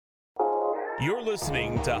You're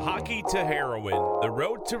listening to Hockey to Heroin, the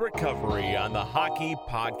road to recovery on the Hockey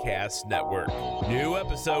Podcast Network. New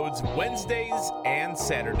episodes Wednesdays and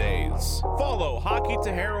Saturdays. Follow Hockey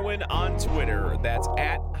to Heroin on Twitter. That's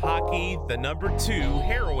at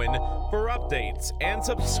hockey2heroin for updates, and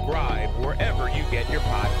subscribe wherever you get your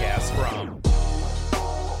podcasts from.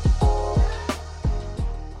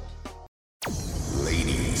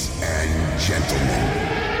 Ladies and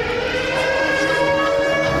gentlemen,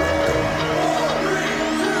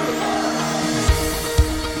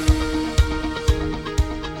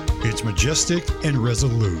 it's majestic and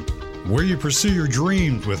resolute, where you pursue your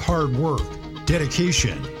dreams with hard work,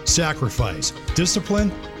 dedication, sacrifice, discipline,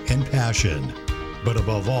 and passion. But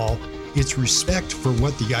above all, it's respect for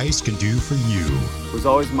what the ice can do for you. It was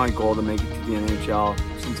always my goal to make it to the NHL.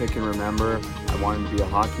 Since I can remember, I wanted to be a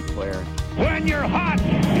hockey player. When you're hot,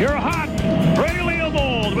 you're hot. Brady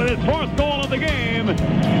Leopold with his fourth goal of the game.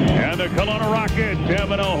 And the Kelowna Rockets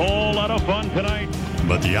having a whole lot of fun tonight.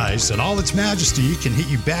 But the ice and all its majesty can hit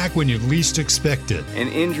you back when you least expect it. An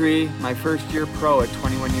injury, my first year pro at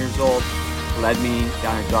 21 years old, led me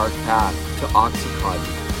down a dark path to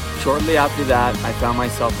Oxycontin. Shortly after that, I found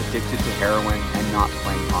myself addicted to heroin and not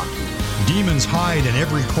playing hockey. Demons hide in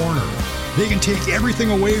every corner. They can take everything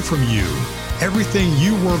away from you. Everything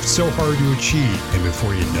you worked so hard to achieve. And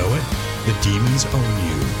before you know it, the demons own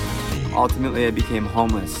you. Ultimately, I became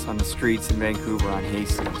homeless on the streets in Vancouver on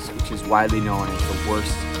Hastings, which is widely known as the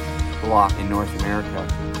worst block in North America.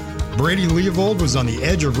 Brady Leopold was on the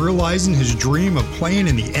edge of realizing his dream of playing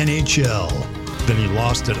in the NHL. Then he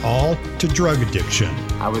lost it all to drug addiction.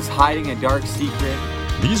 I was hiding a dark secret.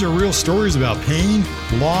 These are real stories about pain,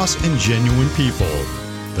 loss, and genuine people.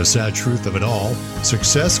 The sad truth of it all,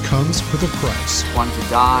 success comes with a price. Wanted to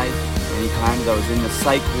die. Many times I was in the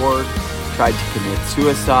psych ward, tried to commit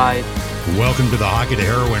suicide. Welcome to the Hockey to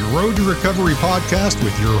Heroin Road to Recovery podcast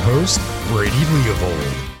with your host, Brady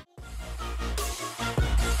Leopold.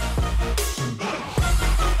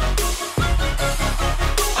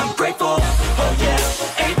 I'm grateful, oh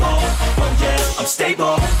yeah, able, oh yeah, I'm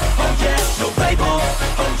stable, oh yeah, no label,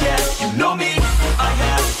 oh yeah, you know me, I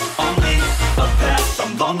have only a path,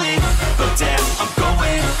 I'm lonely, but damn, I'm going to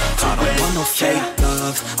win. I don't want no fake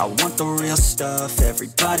love, I want the real stuff.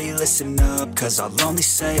 Everybody listen up, cause I'll only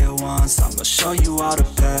say it once. I'm gonna show you all the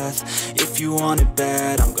path. If you want it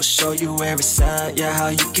bad, I'm gonna show you where it's at. Yeah, how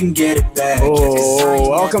you can get it back. Oh,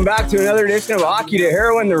 welcome back to another edition of Hockey to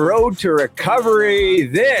Heroin, the road to recovery.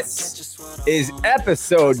 This is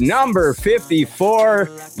episode number 54.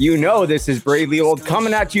 You know this is Brady Leopold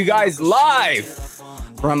coming at you guys live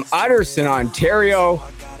from Utterson, Ontario.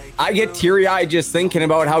 I get teary-eyed just thinking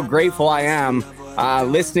about how grateful I am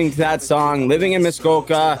listening to that song, living in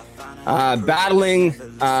Muskoka, battling,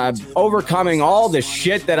 overcoming all the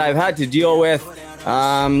shit that I've had to deal with.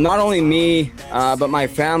 Not only me, but my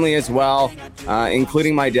family as well,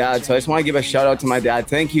 including my dad. So I just want to give a shout out to my dad.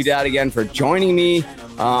 Thank you, Dad, again for joining me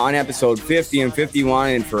on episode 50 and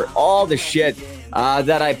 51 and for all the shit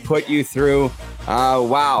that I put you through.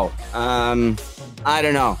 Wow. I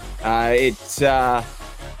don't know.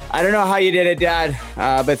 I don't know how you did it, Dad,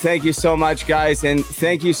 but thank you so much, guys. And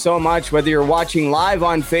thank you so much, whether you're watching live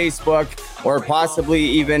on Facebook or possibly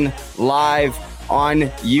even live on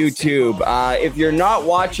YouTube. If you're not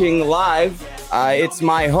watching live, it's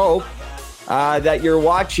my hope that you're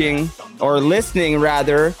watching or listening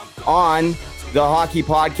rather on the Hockey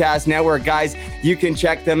Podcast Network. Guys, you can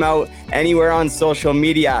check them out anywhere on social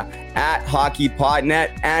media at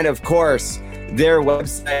HockeyPodNet, and of course, their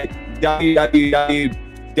website,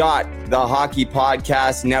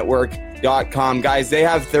 www.thehockeypodcastnetwork.com. Guys, they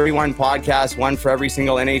have 31 podcasts, one for every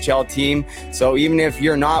single NHL team. So even if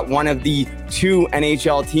you're not one of the two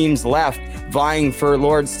NHL teams left vying for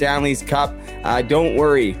Lord Stanley's Cup, don't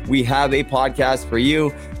worry. We have a podcast for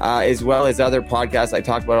you, as well as other podcasts I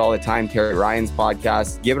talk about all the time. Terry Ryan's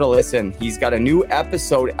podcast. Give it a listen. He's got a new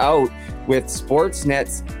episode out with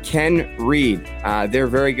Sportsnet's Ken Reed. They're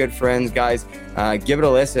very good friends, guys. Give it a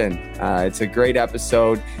listen. It's a great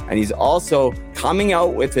episode. And he's also coming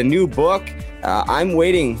out with a new book. I'm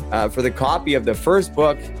waiting for the copy of the first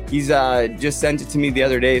book. He's just sent it to me the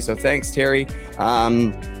other day. So thanks, Terry.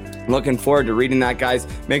 Looking forward to reading that, guys.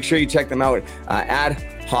 Make sure you check them out at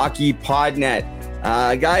HockeyPodNet.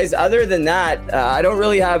 Guys, other than that, I don't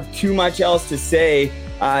really have too much else to say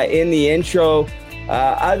in the intro,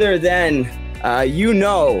 other than you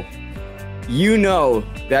know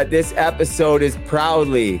that this episode is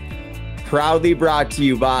proudly brought to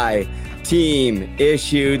you by Team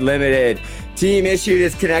Issued Limited. Team Issued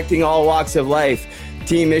is connecting all walks of life.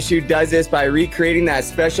 Team Issued does this by recreating that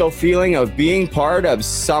special feeling of being part of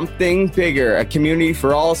something bigger, a community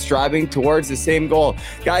for all striving towards the same goal.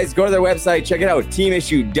 Guys, go to their website, check it out,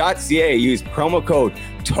 teamissued.ca. Use promo code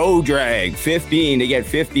TOEDRAG15 to get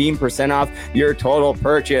 15% off your total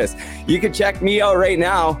purchase. You can check me out right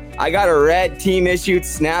now. I got a red Team Issued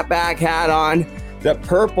snapback hat on, the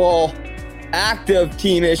purple active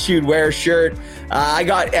Team Issued wear shirt. I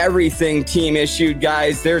got everything Team Issued,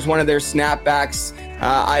 guys. There's one of their snapbacks.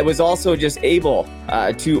 I was also just able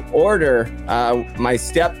to order my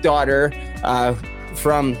stepdaughter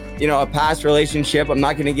from, a past relationship. I'm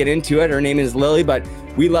not going to get into it. Her name is Lily, but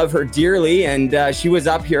we love her dearly. And she was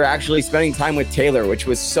up here actually spending time with Taylor, which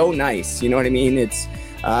was so nice. You know what I mean? It's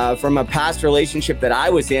from a past relationship that I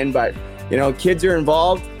was in, but kids are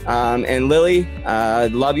involved. And Lily,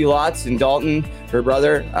 love you lots, and Dalton, her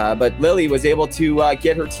brother. But Lily was able to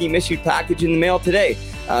get her Team Issued package in the mail today.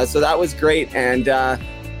 So that was great. And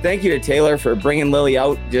thank you to Taylor for bringing Lily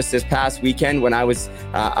out just this past weekend when I was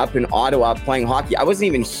up in Ottawa playing hockey. I wasn't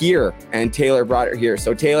even here, and Taylor brought her here.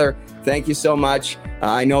 So Taylor, thank you so much.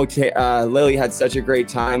 I know Lily had such a great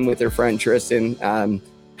time with her friend Tristan.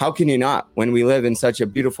 How can you not when we live in such a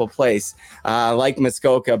beautiful place like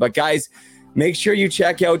Muskoka? But guys, make sure you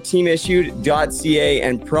check out teamissued.ca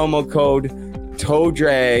and promo code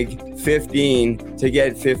TOEDRAG15 to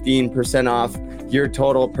get 15% off your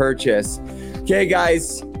total purchase. Okay,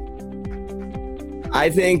 guys, I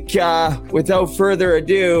think without further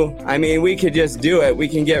ado, we could just do it. We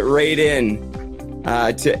can get right in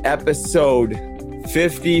to episode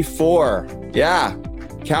 54. Yeah,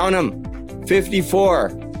 count them,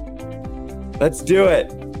 54. Let's do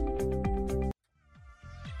it.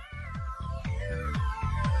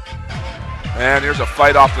 And here's a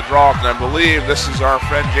fight off the draw, and I believe this is our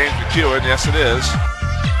friend James Mcewan. Yes, it is.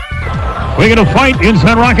 We get a fight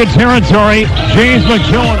inside Rocket territory. James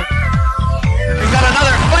Mcewan. We've got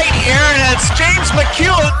another fight here, and it's James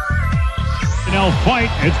Mcewan. Now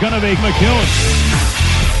fight, it's going to be Mcewan.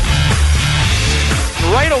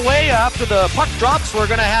 Right away after the puck drops, we're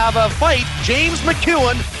going to have a fight. James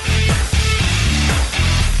Mcewan.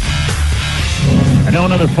 And now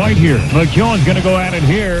another fight here. Mcewan's going to go at it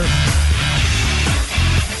here.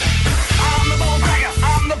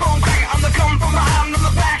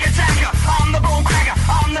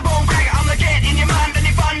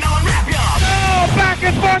 Back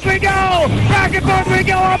and forth we go! Back and forth we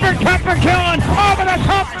go! Uppercut Mcewan! Over the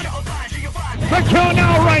top! Mcewan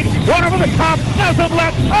now right! One over the top! Now some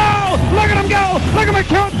left! Oh! Look at him go! Look at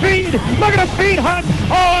Mcewan's feed! Look at his feed hunt!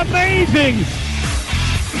 Oh, amazing!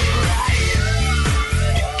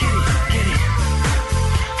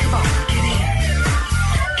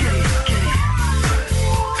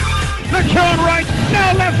 Mcewan right!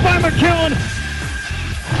 Now left by Mcewan!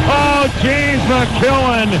 Oh, James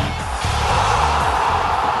Mcewan!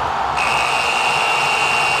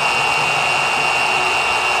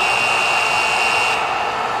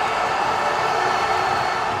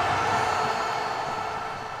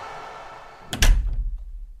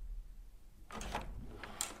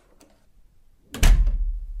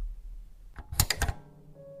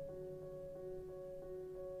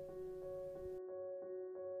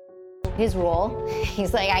 His role,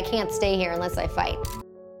 he's like, I can't stay here unless I fight.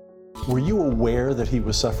 Were you aware that he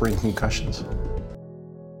was suffering concussions?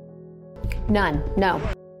 None, no.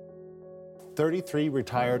 33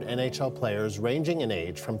 retired NHL players ranging in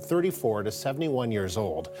age from 34 to 71 years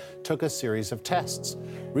old took a series of tests.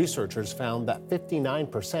 Researchers found that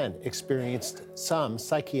 59% experienced some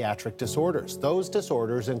psychiatric disorders. Those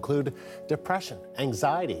disorders include depression,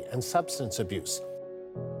 anxiety, and substance abuse.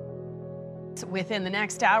 Within the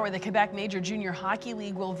next hour, the Quebec Major Junior Hockey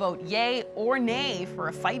League will vote yay or nay for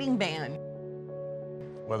a fighting ban.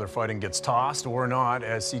 Whether fighting gets tossed or not,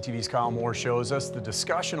 as CTV's Kyle Moore shows us, the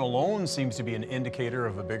discussion alone seems to be an indicator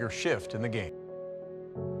of a bigger shift in the game.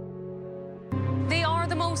 They are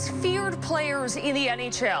the most feared players in the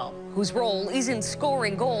NHL, whose role isn't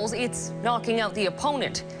scoring goals, it's knocking out the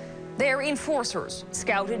opponent. They're enforcers,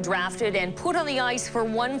 scouted, drafted, and put on the ice for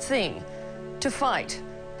one thing, to fight.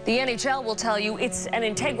 The NHL will tell you it's an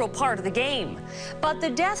integral part of the game. But the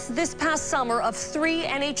death this past summer of 3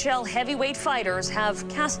 NHL heavyweight fighters have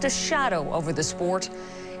cast a shadow over the sport,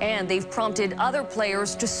 and they've prompted other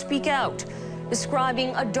players to speak out,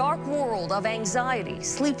 describing a dark world of anxiety,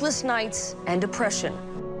 sleepless nights, and depression.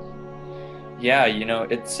 Yeah,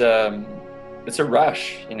 it's a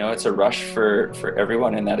rush. It's a rush for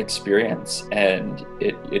everyone in that experience, and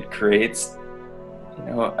it creates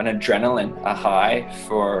an adrenaline, a high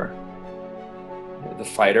for the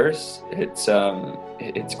fighters. It's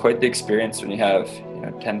quite the experience when you have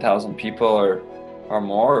 10,000 people are or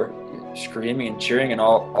more, screaming and cheering, and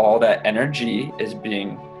all that energy is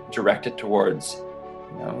being directed towards,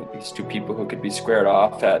 these two people who could be squared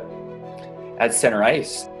off at center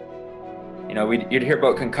ice. You'd hear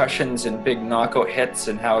about concussions and big knockout hits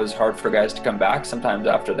and how it's hard for guys to come back sometimes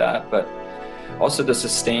after that, but also the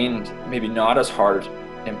sustained, maybe not as hard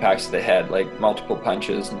impacts to the head, like multiple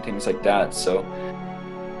punches and things like that. So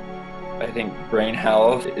I think brain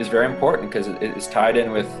health is very important because it is tied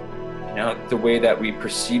in with, the way that we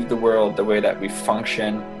perceive the world, the way that we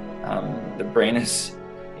function. The brain is,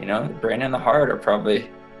 the brain and the heart are probably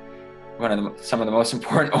some of the most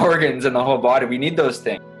important organs in the whole body. We need those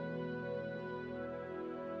things.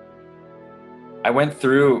 I went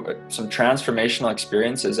through some transformational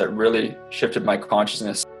experiences that really shifted my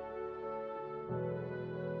consciousness.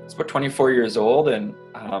 I was about 24 years old, and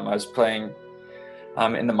I was playing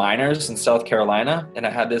in the minors in South Carolina, and I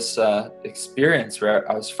had this experience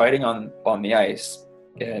where I was fighting on the ice,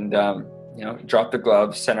 and dropped the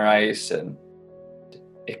gloves, center ice, and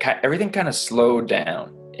everything kind of slowed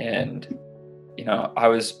down. And I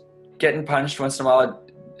was getting punched once in a while,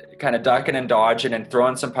 kind of ducking and dodging and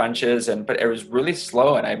throwing some punches, but it was really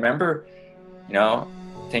slow. And I remember,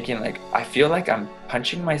 thinking, like, I feel like I'm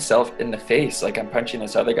punching myself in the face, like I'm punching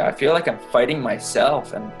this other guy. I feel like I'm fighting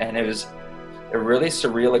myself, and it was a really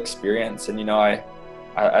surreal experience. And I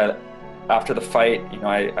after the fight,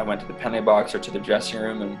 I went to the penalty box or to the dressing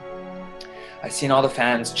room, and I seen all the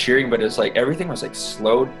fans cheering, but it was like everything was like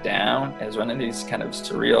slowed down. It was one of these kind of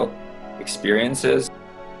surreal experiences.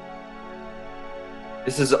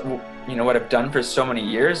 This is what I've done for so many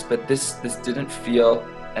years, but this didn't feel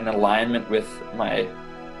in alignment with my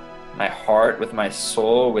heart, with my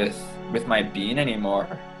soul, with my being anymore.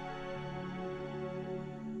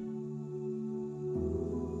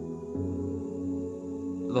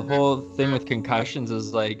 The whole thing with concussions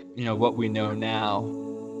is like, what we know now.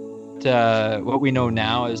 What we know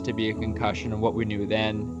now is to be a concussion, and what we knew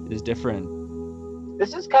then is different.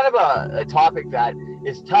 This is kind of a topic that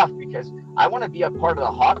is tough because I want to be a part of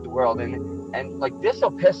the hockey world, and like this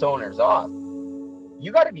will piss owners off.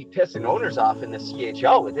 You got to be pissing owners off in the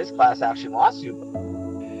CHL with this class action lawsuit.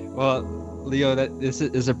 Well, Leo, this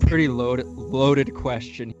is a pretty loaded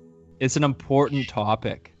question. It's an important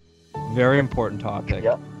topic, very important topic.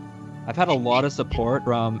 Yep. I've had a lot of support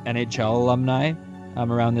from NHL alumni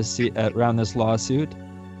around this lawsuit.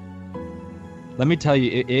 Let me tell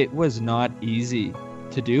you, it was not easy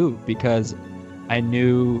to do because I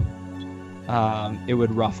knew it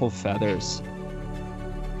would ruffle feathers.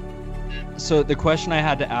 So the question I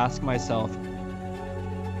had to ask myself,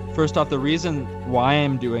 first off, the reason why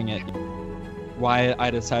I'm doing it, why I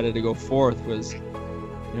decided to go forth was,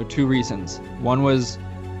 two reasons. One was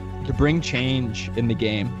to bring change in the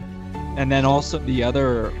game. And then also the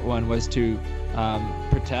other one was to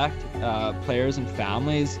protect players and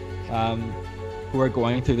families who are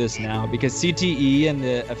going through this now, because CTE and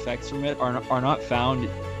the effects from it are not found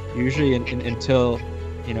usually until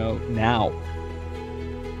now.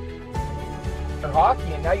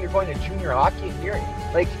 Hockey, and now you're going to junior hockey here.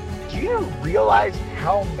 Like, do you worrealize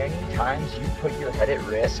how many times you put your head at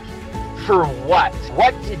risk? For what?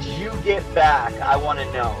 What did you get back? I want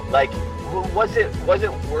to know. Like, was it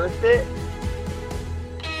worth it?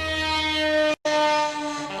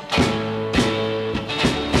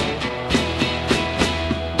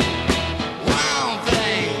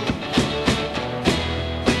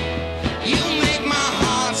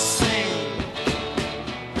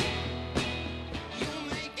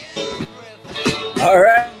 All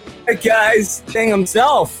right, guys, thing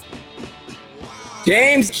himself,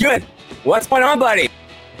 James Mcewan. What's going on, buddy?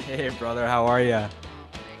 Hey, brother, how are you?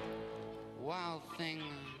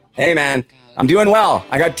 Hey, man, I'm doing well.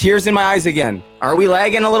 I got tears in my eyes again. Are we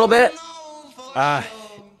lagging a little bit? Yeah,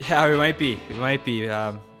 we might be.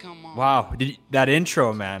 Wow, that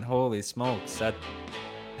intro, man. Holy smokes, that.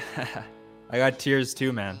 I got tears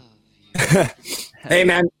too, man. Hey,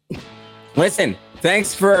 man. Listen,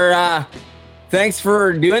 thanks for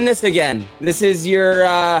doing this again. This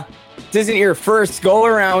isn't your first go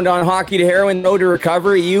around on Hockey to Heroin Road to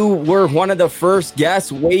Recovery. You were one of the first guests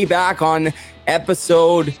way back on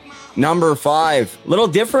episode number 5. A little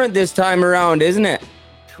different this time around, isn't it?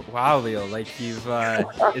 Wow, Leo, like you've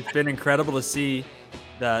it's been incredible to see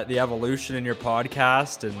the evolution in your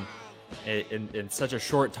podcast and in such a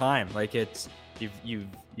short time. Like you've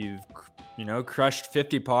crushed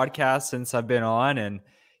 50 podcasts since I've been on, and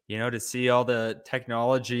to see all the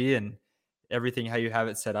technology and everything, how you have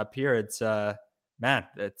it set up here, it's man,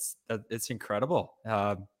 it's incredible.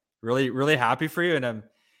 Really, really happy for you, and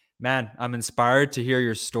I'm inspired to hear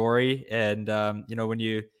your story. And when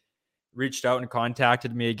you reached out and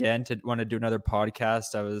contacted me again to want to do another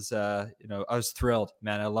podcast, I was thrilled,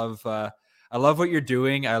 man. I love what you're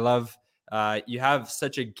doing. I love you have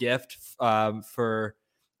such a gift for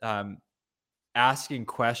asking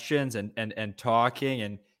questions and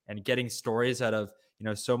talking and getting stories out of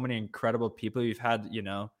so many incredible people. You've had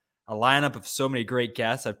a lineup of so many great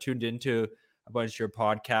guests. I've tuned into a bunch of your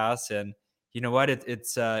podcasts, and you know what?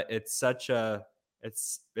 It's such a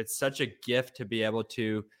gift to be able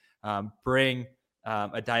to bring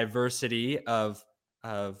a diversity of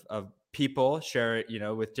people, share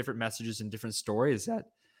with different messages and different stories that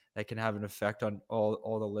can have an effect on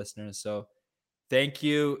all the listeners. So thank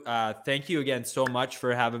you again so much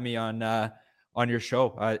for having me on your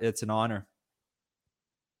show. It's an honor.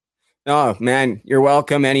 Oh man, you're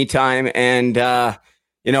welcome anytime. And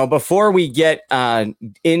before we get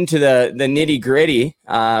into the nitty gritty,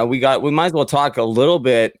 we might as well talk a little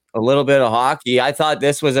bit of hockey. I thought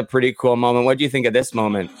this was a pretty cool moment. What do you think of this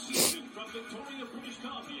moment?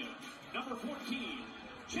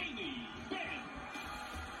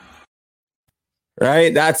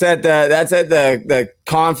 Right, that's at the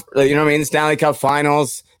Stanley Cup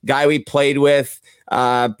Finals. Guy we played with,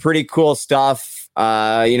 pretty cool stuff.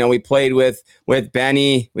 We played with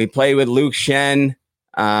Benny, we played with Luke Shen.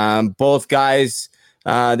 Both guys,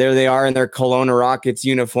 there they are in their Kelowna Rockets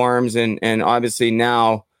uniforms, and obviously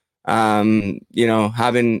now,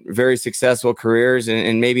 having very successful careers,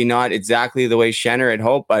 and maybe not exactly the way Shenner had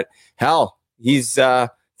hoped, but hell, he's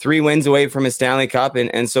 3 wins away from a Stanley Cup,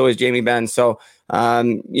 and so is Jamie Benn. So,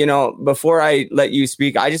 before I let you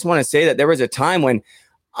speak, I just want to say that there was a time when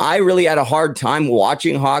I really had a hard time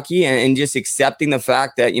watching hockey and just accepting the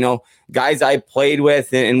fact that, guys I played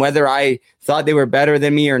with, and whether I thought they were better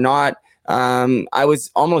than me or not, I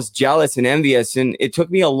was almost jealous and envious. And it took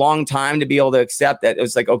me a long time to be able to accept that. It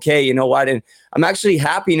was like, okay, you know what? And I'm actually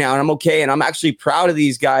happy now, and I'm okay. And I'm actually proud of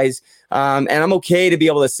these guys. And I'm okay to be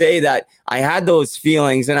able to say that I had those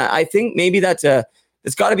feelings. And I think maybe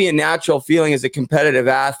it's got to be a natural feeling as a competitive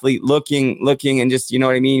athlete, looking, and just,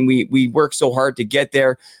 what I mean? We work so hard to get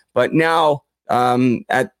there, but now,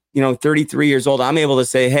 at, 33 years old, I'm able to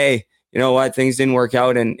say, hey, you know what, things didn't work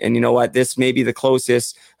out. And you know what, this may be the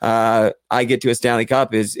closest, I get to a Stanley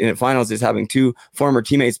Cup is in the finals, is having 2 former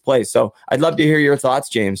teammates play. So I'd love to hear your thoughts,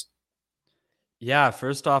 James. Yeah.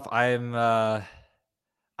 First off, I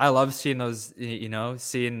love seeing those,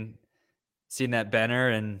 seeing that Benner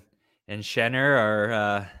and Shenner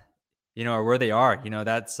are where they are.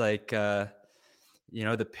 That's like the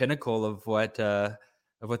pinnacle of what the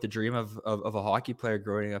dream of a hockey player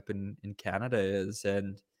growing up in Canada is.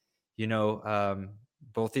 And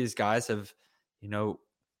both these guys have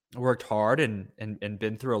worked hard and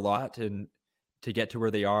been through a lot and to get to where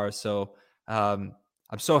they are. So I'm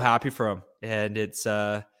so happy for them, and it's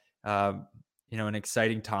an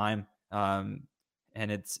exciting time.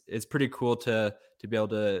 And it's pretty cool to be able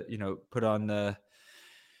to put on the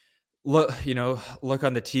look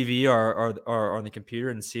on the TV or on the computer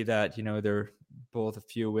and see that they're both a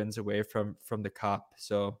few wins away from the cup.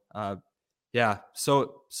 So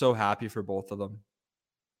so happy for both of them.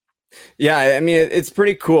 Yeah, I mean, it's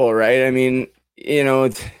pretty cool, right? I mean,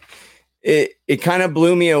 it kind of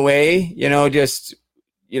blew me away, just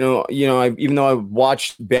even though I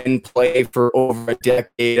watched Ben play for over a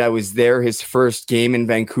decade, I was there his first game in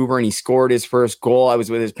Vancouver, and he scored his first goal. I was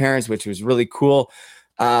with his parents, which was really cool.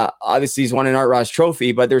 Obviously, he's won an Art Ross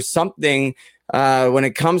Trophy, but there's something when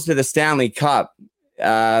it comes to the Stanley Cup.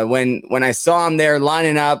 When I saw him there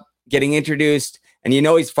lining up, getting introduced, and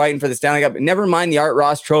he's fighting for the Stanley Cup. Never mind the Art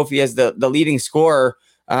Ross Trophy as the leading scorer.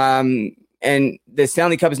 And the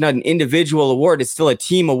Stanley Cup is not an individual award. It's still a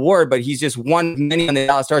team award, but he's just one of many on the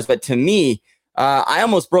Dallas Stars. But to me, I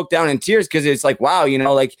almost broke down in tears because it's like, wow,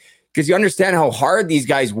 because you understand how hard these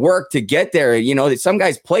guys work to get there. That some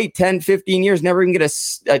guys play 10, 15 years, never even get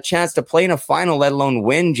a chance to play in a final, let alone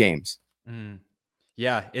win, James.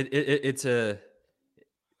 Yeah, it's a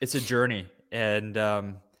journey. And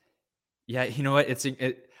yeah, you know what?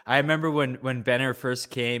 I remember when Benner first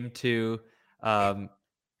came to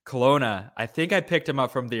Kelowna, I think I picked him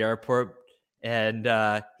up from the airport, and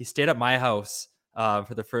he stayed at my house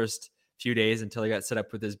for the first few days until he got set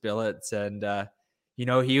up with his billets. And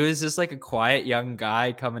he was just like a quiet young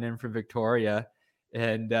guy coming in from Victoria,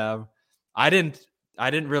 and I didn't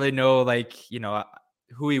really know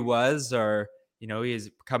who he was, or he's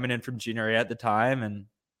coming in from junior A at the time, and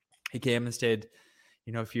he came and stayed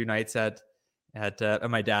a few nights at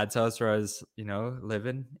my dad's house where I was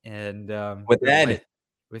living, and with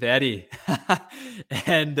Eddie.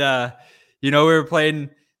 And we were playing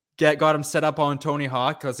got him set up on Tony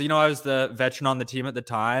Hawk because, I was the veteran on the team at the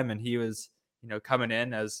time, and he was, coming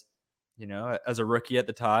in as, as a rookie at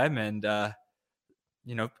the time, and,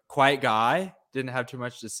 quiet guy, didn't have too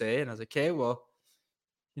much to say. And I was like, okay, well,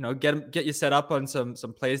 get you set up on some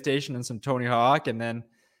PlayStation and some Tony Hawk. And then,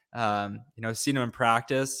 seen him in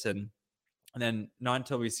practice, and then not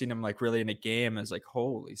until we seen him like really in a game, I was like,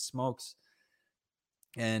 holy smokes.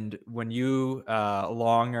 And when you,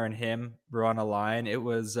 Longer and him were on a line, it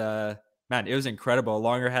was, it was incredible.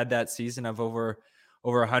 Longer had that season of over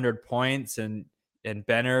 100 points, and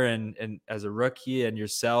Benner and as a rookie and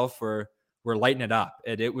yourself were lighting it up.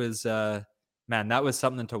 And it was, that was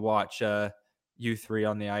something to watch, you three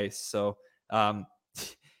on the ice. So,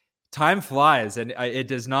 time flies, and it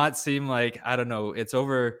does not seem like, I don't know, it's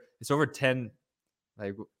over 10,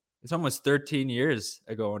 like it's almost 13 years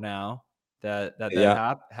ago now that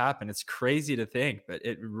happened. It's crazy to think, but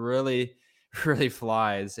it really, really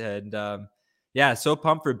flies. And so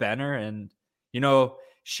pumped for Benner. And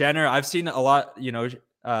Schenner, I've seen a lot,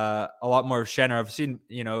 a lot more of Schenner. I've seen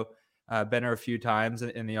Benner a few times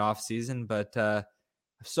in the off season, but I'm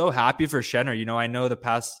so happy for Schenner. I know the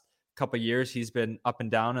past couple of years he's been up and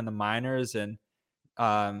down in the minors, and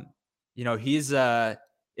he's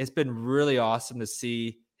it's been really awesome to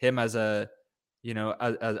see him as a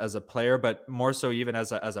as a player, but more so even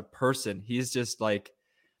as a person. He's just like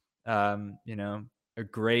a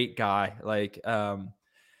great guy. Like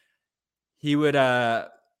he would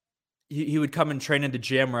he would come and train in the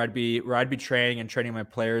gym where I'd be training and training my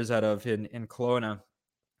players out of in Kelowna,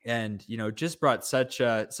 and just brought such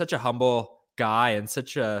a humble guy, and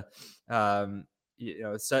such a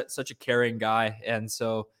such a caring guy. And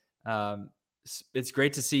so it's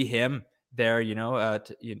great to see him there,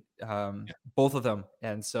 both of them.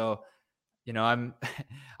 And so I'm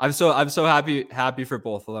I'm so happy for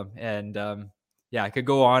both of them. And I could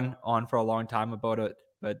go on for a long time about it,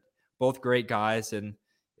 but both great guys, and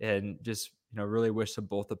just really wish them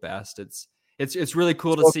both the best. It's really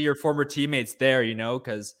cool to see your former teammates there,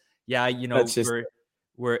 because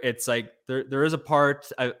where it's like there is a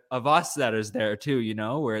part of us that is there too,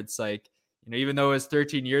 where it's like, even though it was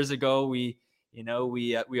 13 years ago, we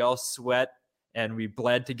all sweat and we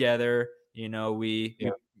bled together. We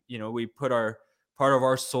put our part of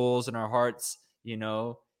our souls and our hearts,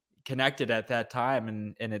 connected at that time,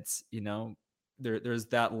 and it's there's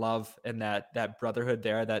that love and that brotherhood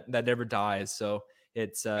there that never dies. So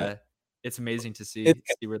it's amazing to see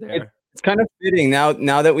we're there. It's kind of fitting now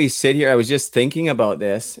that we sit here. I was just thinking about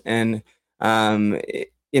this, and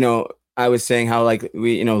I was saying how, like,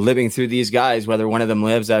 we, living through these guys, whether one of them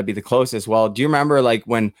lives, that'd be the closest. Well, do you remember like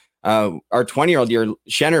when our 20-year-old year,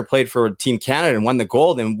 Schenner played for Team Canada and won the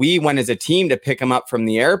gold, and we went as a team to pick him up from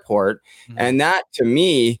the airport. Mm-hmm. And that to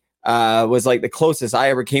me was like the closest I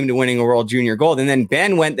ever came to winning a World Junior gold. And then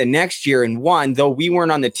Ben went the next year and won. Though we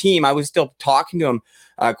weren't on the team, I was still talking to him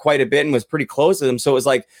quite a bit and was pretty close to them. So it was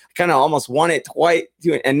like I kind of almost won it twice.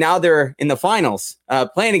 And now they're in the finals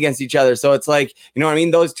playing against each other. So it's like, what I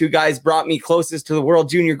mean? Those two guys brought me closest to the World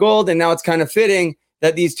Junior gold. And now it's kind of fitting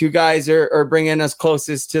that these two guys are bringing us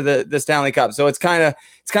closest to the Stanley Cup. So it's kind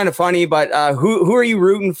of funny. But who are you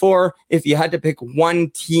rooting for if you had to pick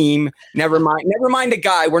one team? Never mind a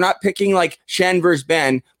guy. We're not picking like Shen versus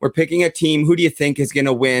Ben. We're picking a team. Who do you think is going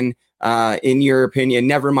to win? In your opinion,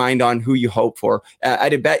 never mind on who you hope for.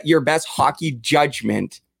 I'd bet your best hockey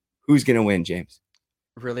judgment, who's going to win, James?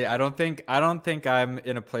 Really, I don't think I'm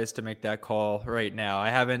in a place to make that call right now. I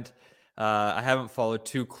haven't followed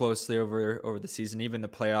too closely over the season, even the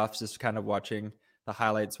playoffs, just kind of watching the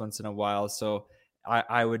highlights once in a while. So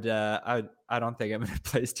I don't think I'm in a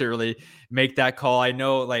place to really make that call. I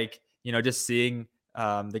know, like, just seeing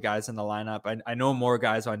the guys in the lineup. I know more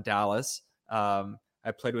guys on Dallas. I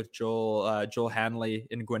played with Joel Hanley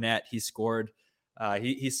in Gwinnett. He scored.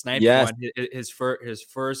 He sniped one. His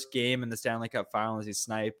first game in the Stanley Cup Finals. He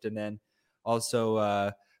sniped, and then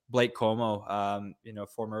also Blake Como,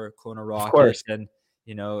 former Kelowna Rocket, and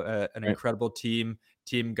an incredible team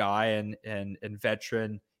guy and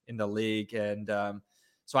veteran in the league. And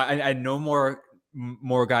so I know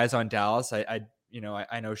more guys on Dallas. I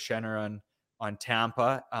know Schenner on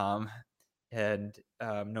Tampa, and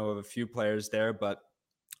know of a few players there, but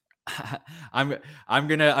I'm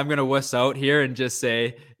gonna wuss out here and just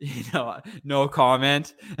say, no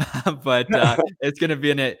comment. But it's gonna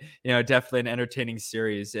be definitely an entertaining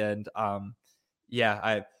series. And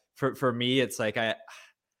for me, it's like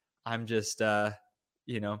I'm just gonna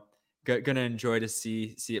enjoy to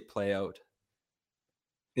see it play out.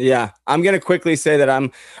 Yeah, I'm gonna quickly say that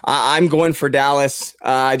I'm going for Dallas.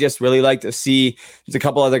 I just really like to see there's a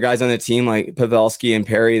couple other guys on the team like Pavelski and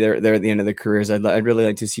Perry. They're at the end of their careers. I'd really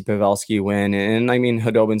like to see Pavelski win, and I mean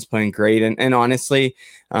Hudobin's playing great, and honestly,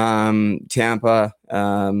 Tampa,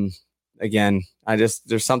 again,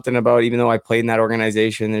 there's something about, even though I played in that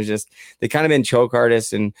organization, they kind of been choke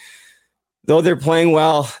artists, and though they're playing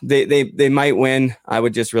well, they might win. I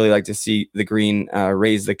would just really like to see the Green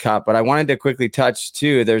raise the cup. But I wanted to quickly touch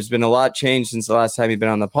too. There's been a lot changed since the last time you've been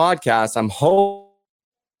on the podcast. I'm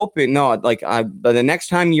hoping by the next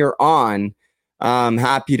time you're on, I'm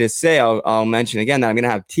happy to say I'll mention again that I'm going to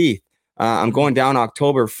have teeth. I'm going down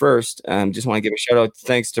October 1st. Just want to give a shout out,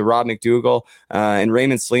 thanks to Rob McDougall and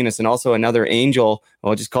Raymond Salinas, and also another Angel.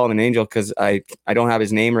 I'll just call him an Angel because I don't have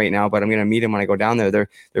his name right now, but I'm going to meet him when I go down there.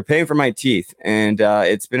 They're paying for my teeth, and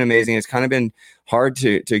it's been amazing. It's kind of been hard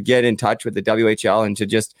to get in touch with the WHL and to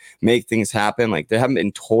just make things happen. Like, they haven't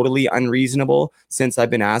been totally unreasonable since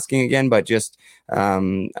I've been asking again, but just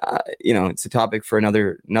it's a topic for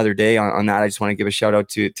another day on that. I just want to give a shout out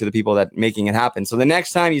to the people that making it happen. So the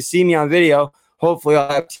next time you see me on video, hopefully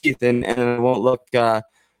I'll have teeth and I won't look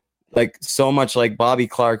like so much like Bobby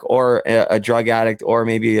Clark or a drug addict, or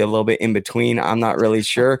maybe a little bit in between. I'm not really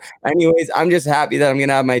sure. Anyways, I'm just happy that I'm going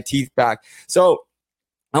to have my teeth back. So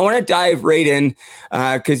I want to dive right in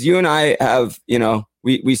because you and I have,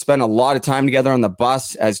 we spent a lot of time together on the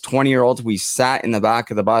bus as 20-year-olds. We sat in the back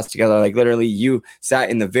of the bus together. Like, literally, you sat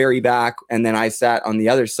in the very back, and then I sat on the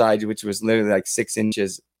other side, which was literally like 6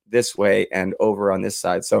 inches this way and over on this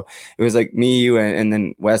side. So it was like me, you, and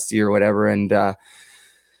then Westy or whatever. And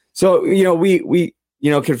so, we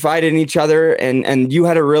confided in each other, and you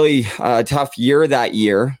had a really tough year that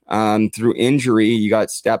year through injury. You got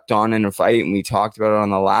stepped on in a fight, and we talked about it on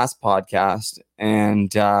the last podcast.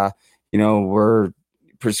 And, we're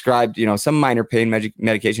prescribed, some minor pain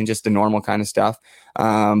medication, just the normal kind of stuff.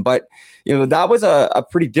 But, that was a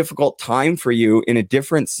pretty difficult time for you in a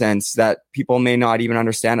different sense that people may not even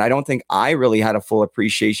understand. I don't think I really had a full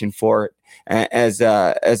appreciation for it as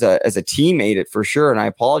a teammate, for sure. And I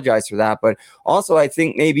apologize for that. But also, I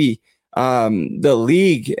think maybe the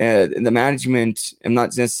league, the management, and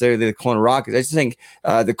not necessarily the Kelowna Rockets, I just think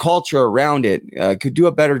the culture around it could do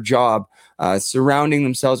a better job surrounding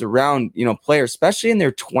themselves around, players, especially in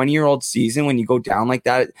their 20-year-old season, when you go down like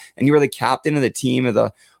that and you were the captain of the team, of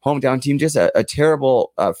the hometown team, just a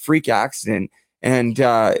terrible freak accident. And,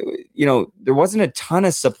 there wasn't a ton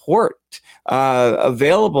of support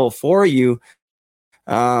available for you.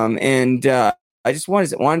 I just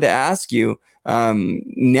wanted to ask you,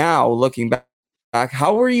 now looking back,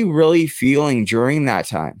 how were you really feeling during that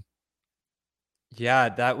time? Yeah,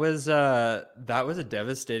 that was a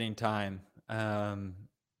devastating time.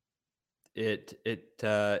 It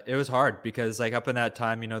was hard because, like, up in that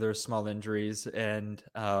time, there were small injuries, and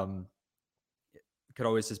could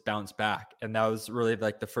always just bounce back. And that was really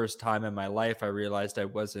like the first time in my life I realized I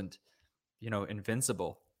wasn't,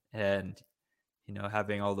 invincible. And,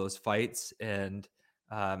 having all those fights, and,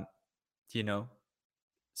 you know,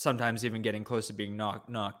 sometimes even getting close to being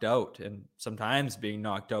knocked out, and sometimes being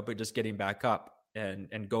knocked out, but just getting back up and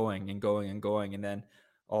going and going and going. And then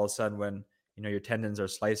all of a sudden, when, your tendons are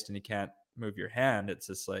sliced and you can't move your hand, it's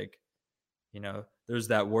just like, there's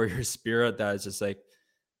that warrior spirit that is just like,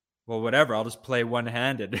 well, whatever, I'll just play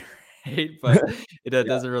one-handed, right? But it Yeah.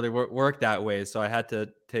 doesn't really work that way. So I had to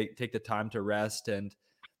take the time to rest. And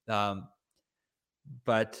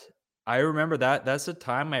but I remember that's the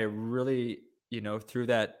time I really, through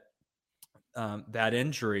that that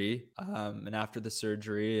injury, and after the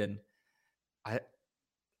surgery, and I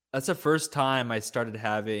that's the first time I started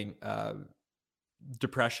having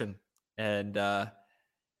depression, and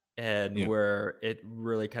Yeah. where it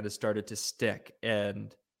really kind of started to stick,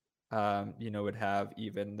 and would have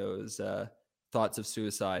even those thoughts of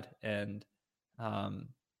suicide. And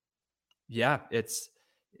yeah, it's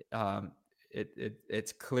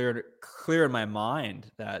clear in my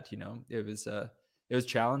mind that, it was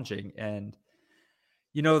challenging. And,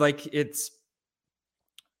 like, it's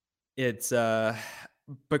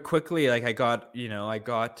but quickly, like, I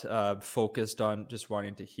got focused on just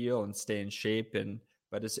wanting to heal and stay in shape. And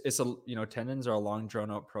but it's a, tendons are a long,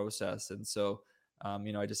 drawn out process. And so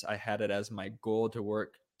I had it as my goal to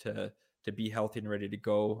work to be healthy and ready to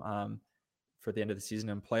go for the end of the season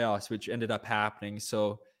and playoffs, which ended up happening.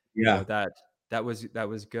 So Yeah. that was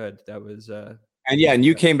good. That was And yeah, and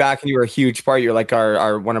you came back and you were a huge part. You're like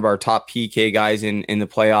our one of our top PK guys in the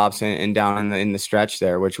playoffs and down in the stretch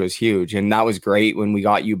there, which was huge. And that was great when we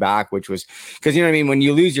got you back, which was because, you know what I mean? When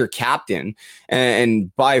you lose your captain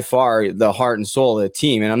and by far the heart and soul of the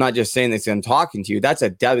team, and I'm not just saying this, I'm talking to you, that's a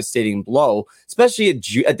devastating blow, especially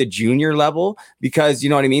at the junior level, because, you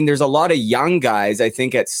know what I mean? There's a lot of young guys, I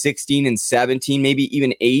think at 16 and 17, maybe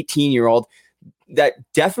even 18-year-old, that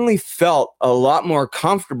definitely felt a lot more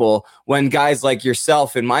comfortable when guys like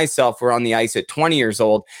yourself and myself were on the ice at 20 years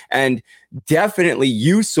old. And definitely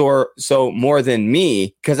you saw so more than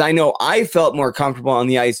me, because I know I felt more comfortable on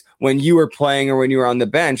the ice when you were playing or when you were on the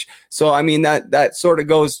bench. So, I mean, that sort of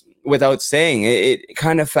goes without saying. It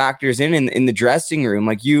kind of factors in the dressing room.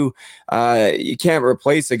 Like you can't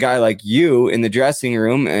replace a guy like you in the dressing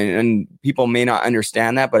room, and people may not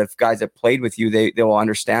understand that, but if guys have played with you, they will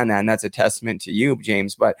understand that, and that's a testament to you,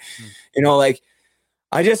 James. But you know, like,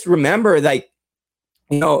 I just remember, like,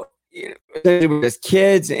 you know, as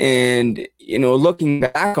kids, and, you know, looking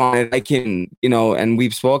back on it, I can, you know, and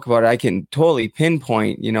we've spoke about it, I can totally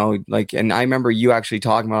pinpoint, you know, like, and I remember you actually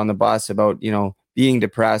talking about on the bus about, you know, being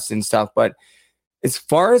depressed and stuff. But as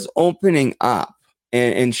far as opening up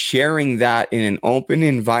and sharing that in an open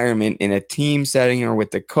environment, in a team setting, or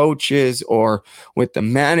with the coaches or with the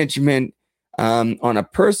management, on a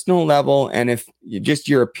personal level, and if just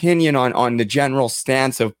your opinion on the general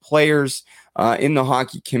stance of players in the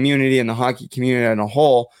hockey community and the hockey community as a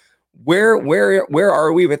whole, where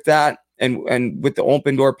are we with that? And with the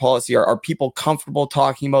open door policy, are people comfortable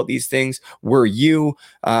talking about these things? Were you?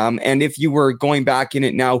 And if you were going back in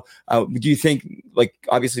it now, do you think, like,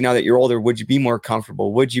 obviously now that you're older, would you be more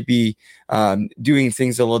comfortable? Would you be doing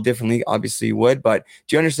things a little differently? Obviously you would, but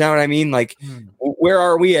do you understand what I mean? Like, where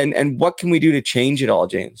are we, and what can we do to change it all,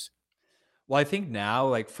 James? Well, I think now,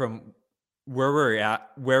 like, from where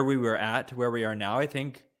we were at to where we are now, I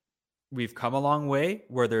think we've come a long way,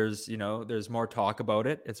 where there's more talk about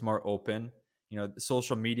it. It's more open. You know,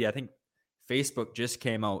 social media, I think Facebook just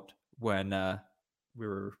came out when we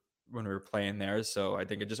were playing there. So I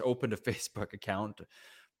think it just opened a Facebook account.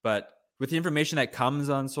 But with the information that comes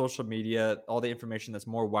on social media, all the information that's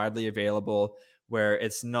more widely available, where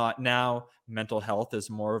it's not now, mental health is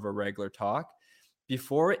more of a regular talk.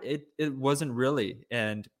 Before, it wasn't really.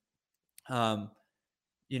 And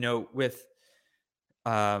you know, with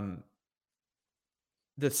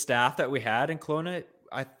the staff that we had in Kelowna,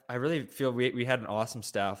 I really feel we had an awesome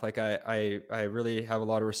staff. Like, I really have a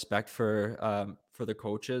lot of respect for the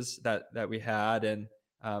coaches that we had, and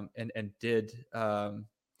did,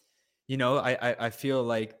 you know, I feel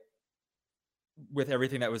like with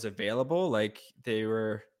everything that was available, like, they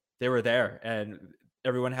were there, and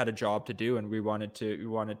everyone had a job to do, and we wanted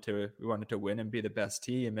to win and be the best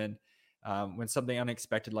team. And when something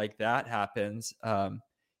unexpected like that happens,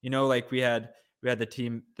 you know, like, we had the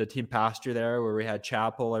team pastor there, where we had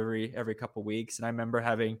chapel every couple of weeks, and I remember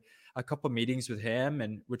having a couple meetings with him,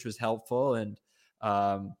 and which was helpful. And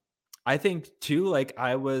I think too, like,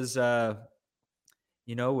 I was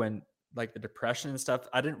you know, when, like, the depression and stuff,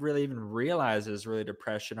 I didn't really even realize it was really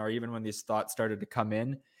depression, or even when these thoughts started to come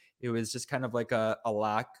in, it was just kind of like a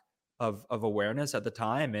lack of awareness at the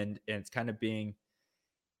time. And it's kind of being,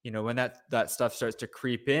 you know, when that stuff starts to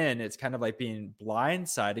creep in, it's kind of like being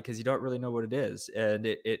blindsided, because you don't really know what it is. And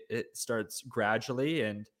it starts gradually,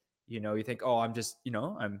 and, you know, you think, oh, I'm just, you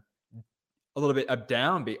know, I'm a little bit up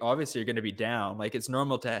down, but obviously you're going to be down. Like, it's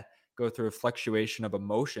normal to go through a fluctuation of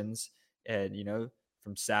emotions, and, you know,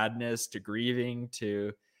 from sadness to grieving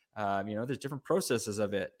to, you know, there's different processes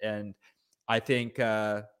of it. And I think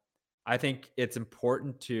it's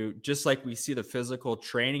important to, just like we see the physical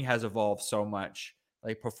training has evolved so much,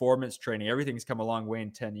 like performance training, everything's come a long way in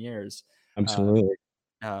 10 years. Absolutely.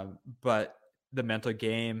 But the mental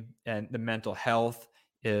game and the mental health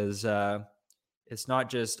is, it's not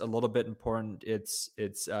just a little bit important. It's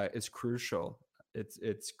crucial.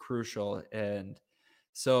 It's crucial. And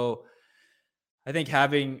so I think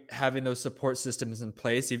having those support systems in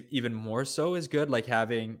place, even more so, is good. Like,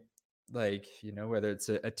 having, like, you know, whether it's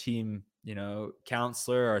a team, you know,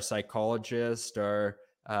 counselor or psychologist, or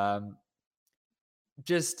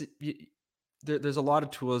just there's a lot of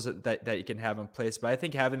tools that you can have in place. But I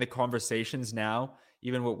think having the conversations now,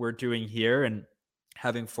 even what we're doing here, and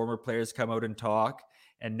having former players come out and talk,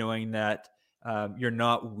 and knowing that you're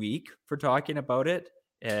not weak for talking about it,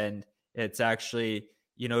 and it's actually,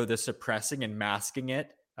 you know, the suppressing and masking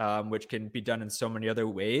it, which can be done in so many other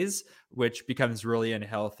ways, which becomes really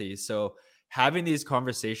unhealthy. So having these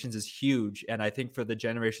conversations is huge. And I think for the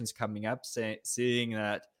generations coming up, seeing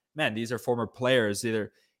that, man, these are former players,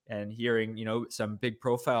 either, and hearing, you know, some big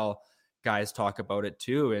profile guys talk about it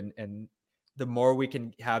too. And the more we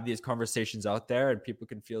can have these conversations out there and people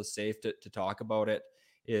can feel safe to talk about it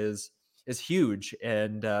is huge.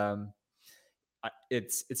 And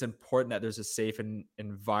it's important that there's a safe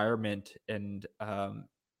environment, and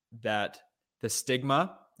that the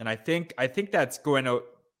stigma, and I think that's going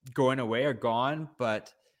away or gone,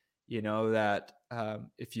 but that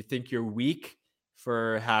if you think you're weak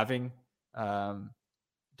for having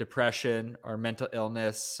depression or mental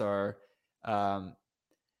illness, or I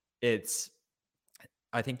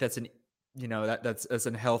think that's that's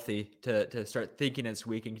unhealthy to start thinking it's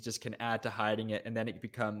weak, and just can add to hiding it, and then it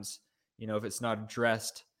becomes, if it's not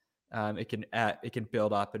addressed, it can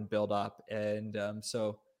build up and build up. And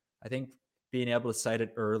so I think being able to cite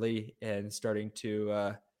it early and starting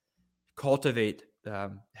to cultivate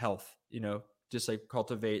health, just like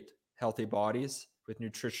cultivate healthy bodies with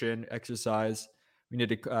nutrition, exercise, we need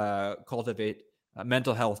to cultivate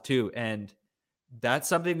mental health too. And that's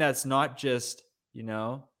something that's not just,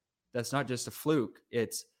 that's not just a fluke.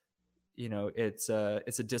 It's, it's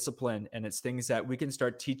a discipline, and it's things that we can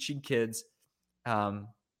start teaching kids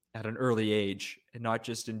at an early age, and not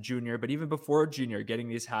just in junior, but even before junior, getting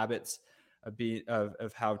these habits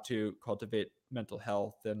of how to cultivate mental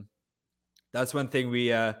health. And that's one thing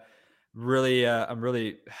we really I'm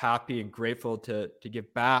really happy and grateful to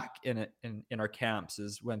give back in our camps.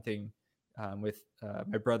 Is one thing with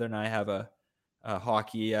my brother and I have a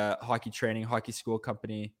hockey school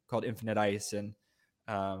company called Infinite Ice, and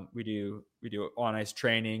we do on ice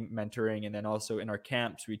training, mentoring, and then also in our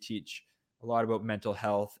camps we teach a lot about mental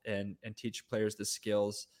health and teach players the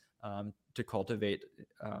skills to cultivate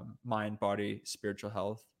mind, body, spiritual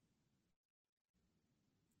health.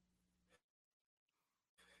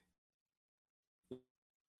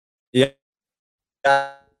 Yeah.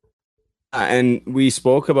 And we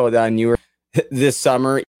spoke about that, and you were this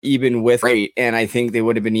summer, even with rate, and I think they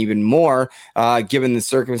would have been even more given the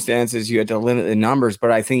circumstances. You had to limit the numbers,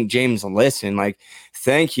 but I think, James, listen, like,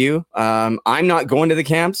 thank you. I'm not going to the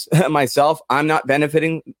camps myself. I'm not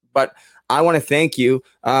benefiting, but I want to thank you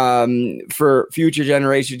for future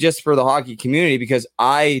generations, just for the hockey community, because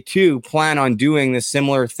I too plan on doing the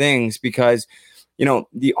similar things, because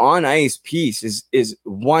the on ice piece is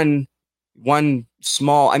one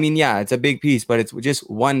small, I mean, yeah, it's a big piece, but it's just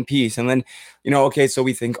one piece. And then, okay, so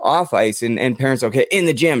we think off ice, and parents, okay, in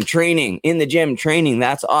the gym training,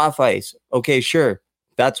 that's off ice. Okay, sure.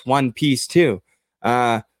 That's one piece too.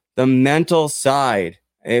 The mental side,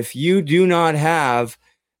 if you do not have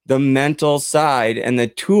the mental side and the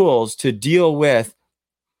tools to deal with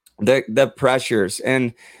the pressures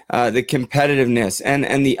and the competitiveness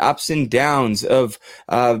and the ups and downs of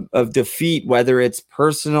defeat, whether it's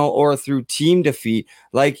personal or through team defeat,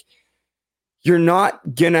 like, you're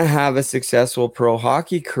not gonna have a successful pro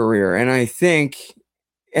hockey career. And I think,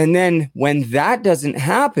 and then when that doesn't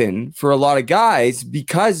happen for a lot of guys,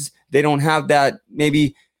 because they don't have that,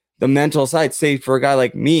 maybe the mental side, say for a guy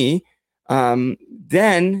like me,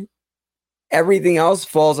 then everything else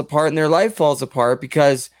falls apart and their life falls apart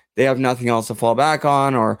because they have nothing else to fall back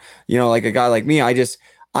on. Or, like a guy like me,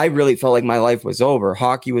 I really felt like my life was over.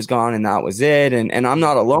 Hockey was gone and that was it. And I'm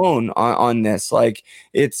not alone on this. Like,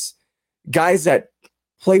 it's guys that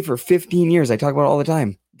play for 15 years. I talk about it all the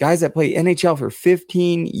time. Guys that play NHL for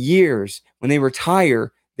 15 years, when they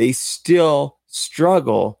retire, they still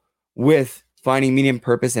struggle with finding meaning,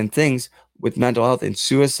 purpose, and things with mental health and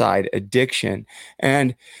suicide, addiction.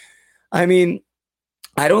 And I mean,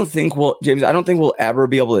 James, I don't think we'll ever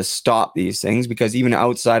be able to stop these things, because even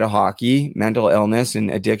outside of hockey, mental illness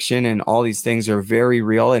and addiction and all these things are very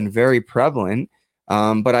real and very prevalent.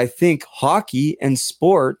 But I think hockey and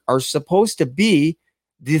sport are supposed to be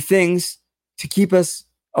the things to keep us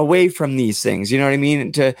away from these things. You know what I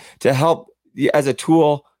mean? To help as a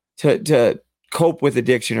tool to cope with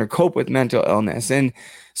addiction or cope with mental illness. And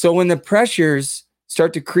so when the pressures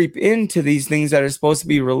start to creep into these things that are supposed to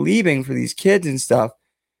be relieving for these kids and stuff,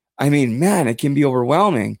 I mean, man, it can be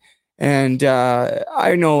overwhelming. And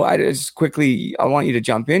I know, I want you to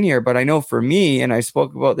jump in here, but I know for me, and I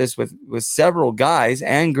spoke about this with several guys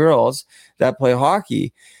and girls that play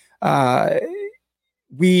hockey,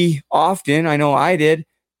 we often, I know I did,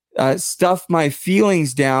 stuff my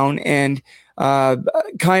feelings down and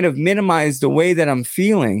kind of minimize the way that I'm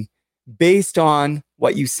feeling based on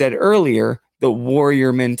what you said earlier, the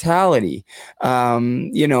warrior mentality.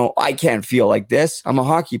 I can't feel like this. I'm a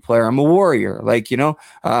hockey player. I'm a warrior. Like,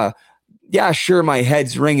 yeah, sure, my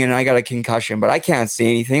head's ringing and I got a concussion, but I can't say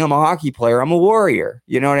anything. I'm a hockey player. I'm a warrior.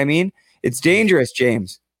 You know what I mean? It's dangerous,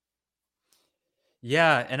 James.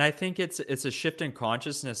 Yeah, and I think it's a shift in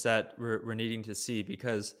consciousness that we're needing to see,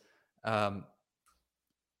 because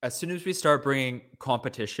as soon as we start bringing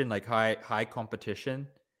competition, like high competition,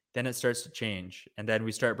 then it starts to change. And then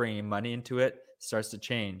we start bringing money into it, starts to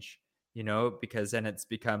change, because then it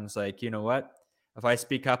becomes like, you know what, if I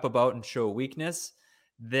speak up about and show weakness,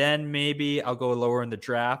 then maybe I'll go lower in the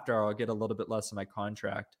draft, or I'll get a little bit less in my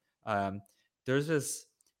contract. There's this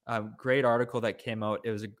great article that came out.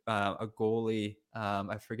 It was a goalie,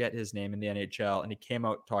 I forget his name, in the NHL, and he came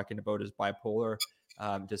out talking about his bipolar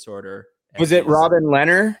disorder. Was it Robin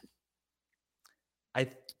Leonard?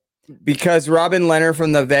 Because Robin Leonard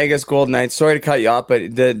from the Vegas Golden Knights, sorry to cut you off,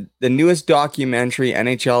 but the newest documentary,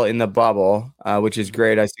 NHL in the Bubble, which is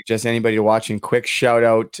great. I suggest anybody watching. Quick shout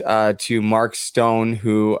out to Mark Stone,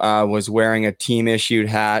 who was wearing a team issued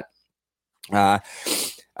hat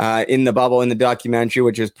in the Bubble in the documentary,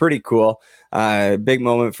 which is pretty cool. Big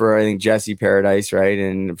moment for, I think, Jesse Paradise, right?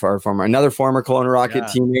 And for another former Kelowna Rocket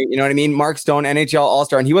teammate, you know what I mean? Mark Stone, NHL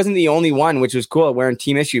All-Star. And he wasn't the only one, which was cool, wearing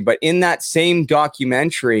team issue. But in that same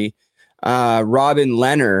documentary, Robin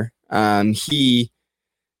Leonard, he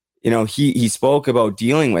spoke about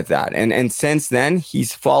dealing with that. And since then,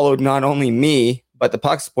 he's followed not only me, but the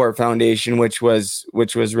Puck Sport Foundation, which was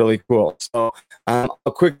really cool. So I'll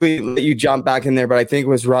quickly let you jump back in there, but I think it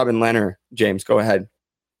was Robin Leonard. James, go ahead.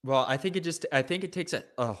 Well, I think it takes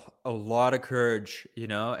a lot of courage,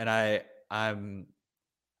 and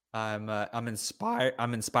I'm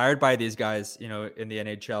inspired by these guys, in the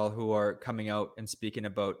NHL who are coming out and speaking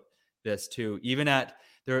about this too. Even at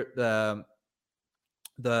the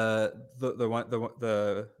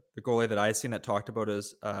goalie that I seen that talked about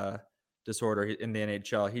his disorder in the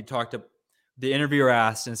NHL, the interviewer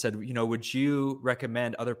asked and said, would you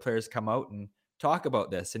recommend other players come out and talk about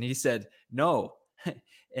this? And he said, no.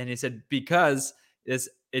 And he said, because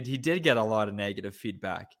he did get a lot of negative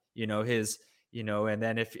feedback, and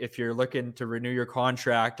then if you're looking to renew your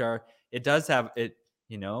contract, or it does have an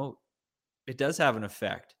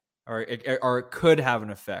effect, or it could have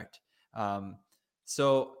an effect.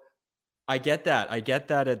 So I get that.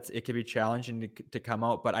 It can be challenging to come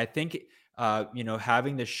out, but I think,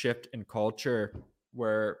 having this shift in culture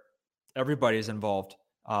where everybody's involved,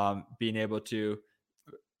 being able to,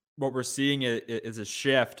 what we're seeing is a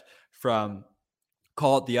shift from,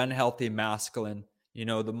 call it the unhealthy masculine,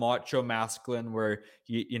 the macho masculine, where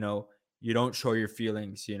you don't show your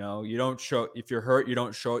feelings, you don't show, if you're hurt, you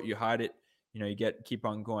don't show it, you hide it, keep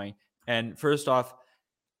on going. And first off,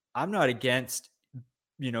 I'm not against,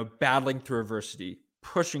 battling through adversity,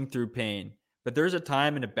 pushing through pain, but there's a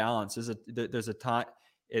time and a balance. There's a time.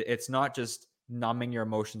 It's not just numbing your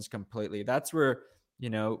emotions completely. That's where,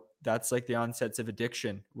 that's like the onsets of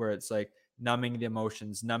addiction, where it's like numbing the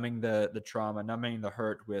emotions, numbing the trauma, numbing the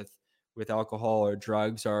hurt with alcohol or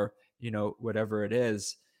drugs, or, whatever it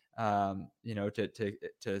is, to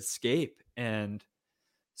escape. And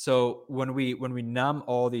so when we numb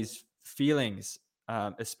all these feelings,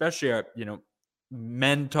 especially,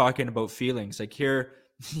 men talking about feelings, like here,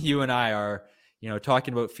 you and I are,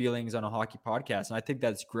 talking about feelings on a hockey podcast. And I think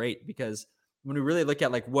that's great, because when we really look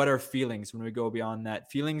at, like, what are feelings, when we go beyond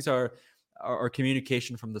that, feelings are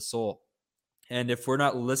communication from the soul. And if we're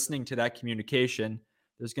not listening to that communication,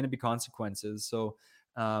 there's going to be consequences. So,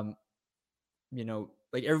 like,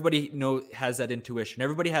 everybody has that intuition.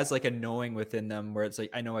 Everybody has like a knowing within them, where it's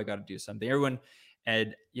like, I know I got to do something. Everyone,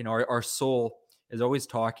 and our soul is always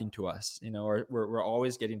talking to us, or we're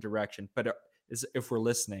always getting direction, but if we're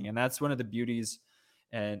listening. And that's one of the beauties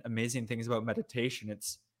and amazing things about meditation.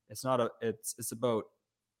 It's about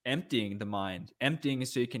emptying the mind,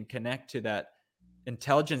 so you can connect to that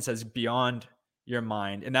intelligence that's beyond your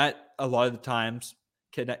mind. And that a lot of the times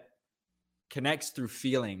connects through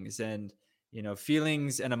feelings and,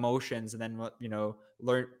 feelings and emotions. And then,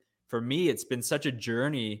 learn, for me, it's been such a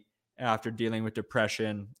journey after dealing with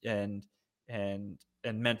depression and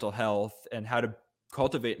mental health, and how to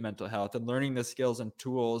cultivate mental health, and learning the skills and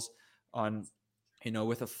tools on,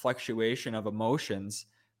 with a fluctuation of emotions,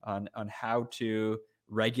 on how to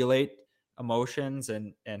regulate emotions,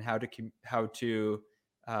 and how to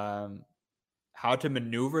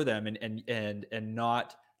maneuver them, and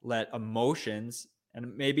not let emotions,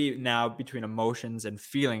 and maybe now between emotions and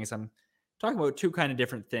feelings, I'm talking about two kind of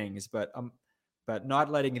different things, but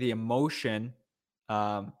not letting the emotion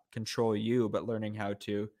control you, but learning how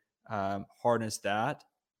to harness that,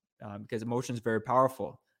 because emotion is very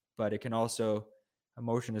powerful, but it can also,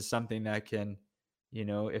 emotion is something that can,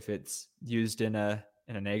 if it's used in a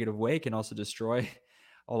negative way, can also destroy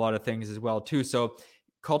a lot of things as well too. So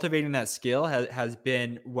cultivating that skill has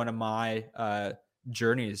been one of my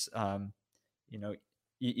journeys.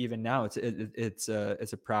 even now, it's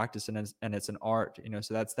a practice, and it's an art,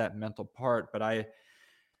 so that's that mental part. But I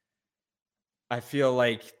feel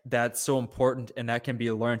like that's so important, and that can be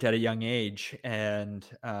learned at a young age, and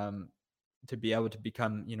to be able to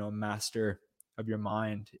become, a master of your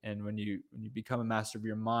mind. And when you become a master of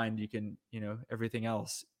your mind, you can, everything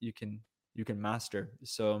else you can master.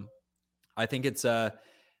 So I think it's and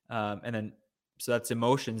then, so that's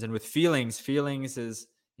emotions. And with feelings is,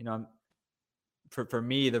 for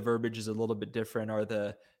me, the verbiage is a little bit different, or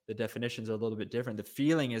the definitions are a little bit different. The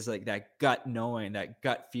feeling is like that gut knowing, that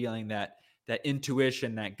gut feeling, that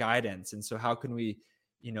intuition, that guidance. And so how can we,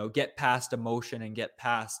 get past emotion and get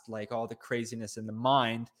past like all the craziness in the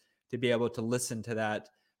mind to be able to listen to that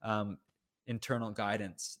internal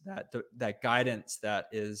guidance, that guidance that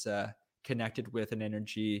is connected with an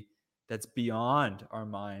energy that's beyond our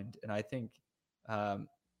mind. And I think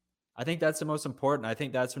that's the most important. I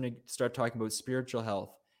think that's when you start talking about spiritual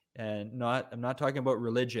health, and I'm not talking about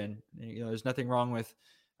religion. There's nothing wrong with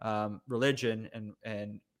religion,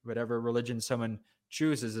 and whatever religion someone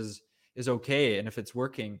chooses is okay, and if it's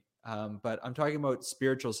working. But I'm talking about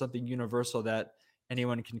spiritual, something universal that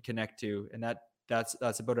anyone can connect to, and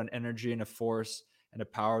that's about an energy and a force and a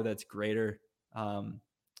power that's greater than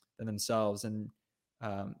themselves. And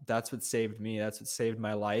that's what saved me. That's what saved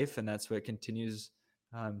my life, and that's what continues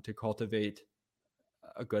to cultivate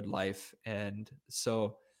a good life. And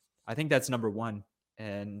so I think that's number one.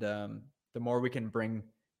 And the more we can bring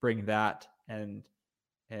that, and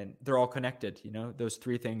they're all connected, those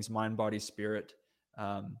three things, mind, body, spirit,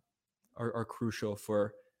 are crucial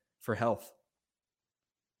for health.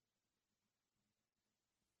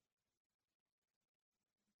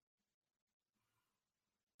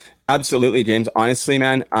 Absolutely, James. Honestly,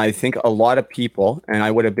 man, I think a lot of people, and I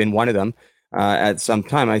would have been one of them at some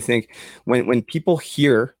time, I think when people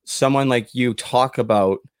hear someone like you talk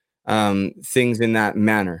about things in that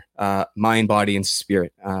manner, mind, body, and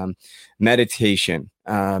spirit, meditation,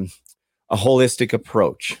 a holistic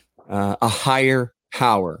approach, a higher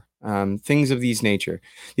power, things of these nature.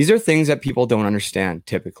 These are things that people don't understand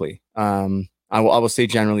typically. I will say,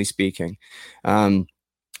 generally speaking.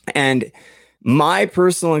 And my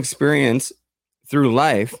personal experience through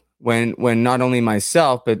life, when not only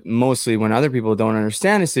myself, but mostly when other people don't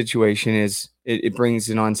understand a situation, is it brings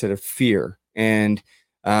an onset of fear and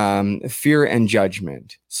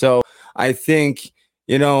judgment. So I think,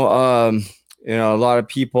 a lot of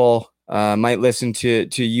people might listen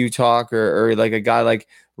to you talk, or like a guy like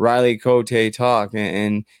Riley Cote talk,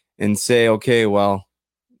 and say, okay, well,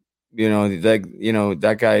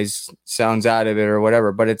 that guy sounds out of it or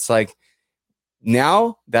whatever. But it's like,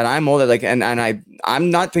 now that I'm older, like, and I'm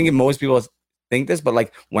not thinking most people think this, but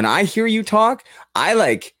like when I hear you talk, I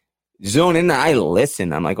like zone in and I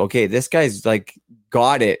listen. I'm like, okay, this guy's like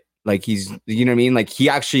got it. Like he's, you know what I mean? Like he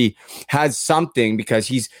actually has something, because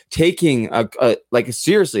he's taking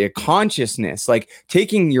seriously a consciousness, like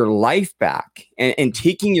taking your life back and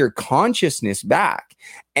taking your consciousness back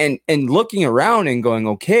and looking around and going,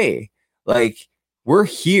 okay, like we're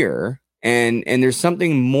here, and there's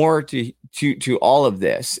something more to all of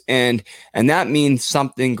this, and that means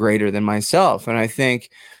something greater than myself. And I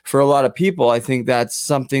think for a lot of people, I think that's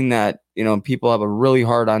something that people have a really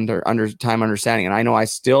hard time understanding, and I know I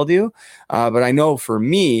still do, but I know for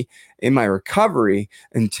me in my recovery,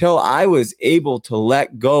 until I was able to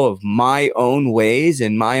let go of my own ways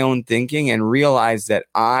and my own thinking and realize that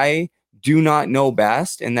I do not know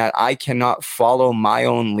best and that I cannot follow my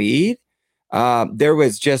own lead, there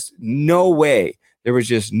was just no way. There was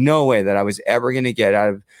just no way that I was ever going to get out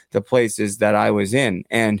of the places that I was in.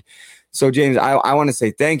 And so, James, I want to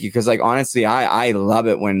say thank you, because, like, honestly, I love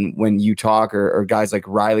it when you talk, or guys like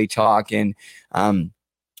Riley talk. And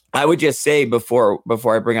I would just say before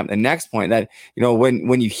I bring up the next point that,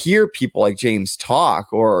 when you hear people like James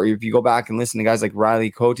talk, or if you go back and listen to guys like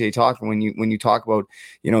Riley Cote talk, when you talk about,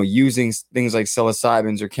 using things like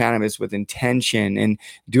psilocybins or cannabis with intention and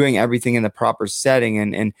doing everything in the proper setting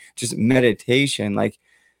and just meditation, like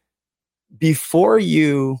before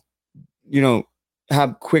you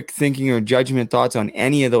have quick thinking or judgment thoughts on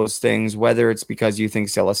any of those things, whether it's because you think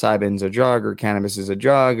psilocybin's a drug or cannabis is a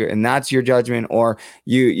drug, and that's your judgment, or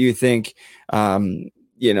you think,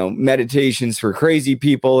 meditation's for crazy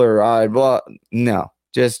people, or blah. No,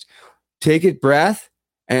 just take a breath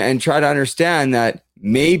and try to understand that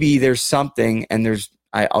maybe there's something, and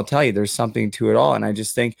I'll tell you, there's something to it all. And I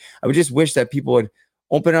just think, I would just wish that people would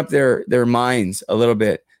open up their minds a little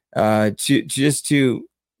bit, to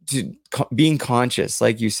being conscious,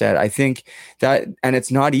 like you said. I think that, and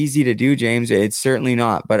it's not easy to do, James. It's certainly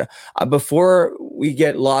not. But before we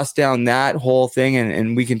get lost down that whole thing,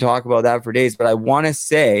 and we can talk about that for days. But I want to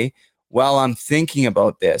say, while I'm thinking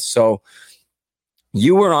about this, so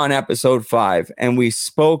you were on episode 5, and we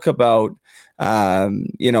spoke about,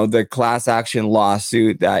 the class action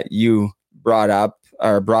lawsuit that you brought up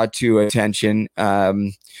or brought to attention,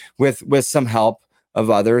 with some help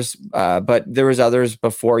of others. But there was others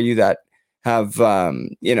before you that have,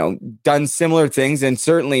 done similar things. And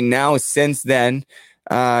certainly now, since then,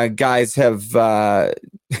 guys have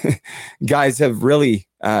really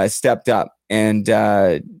stepped up. And,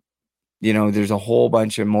 there's a whole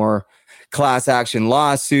bunch of more class action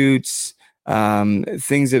lawsuits,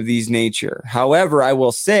 things of these nature. However, I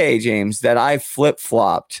will say, James, that I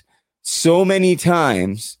flip-flopped so many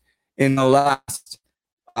times in the last,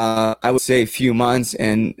 I would say, few months.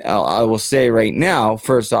 And I will say right now,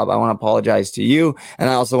 first off, I want to apologize to you. And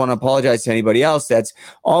I also want to apologize to anybody else that's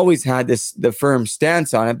always had the firm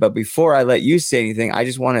stance on it. But before I let you say anything, I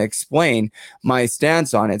just want to explain my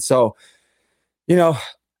stance on it. So,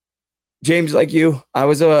 James, like you, I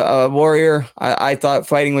was a warrior. I thought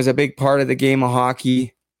fighting was a big part of the game of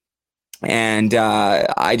hockey. And there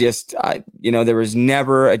was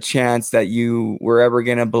never a chance that you were ever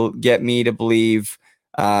going to get me to believe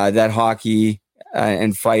that hockey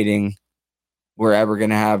and fighting were ever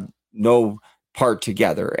going to have no part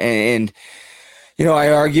together. And I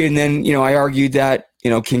argued, and then, I argued that,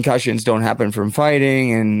 concussions don't happen from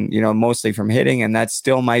fighting and, mostly from hitting. And that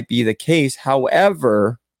still might be the case.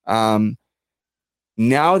 However,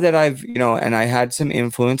 now that I've, and I had some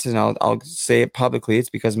influence, and I'll say it publicly, it's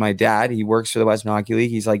because my dad, he works for the Western Hockey League.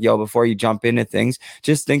 He's like, yo, before you jump into things,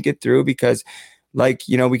 just think it through, because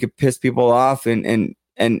we could piss people off and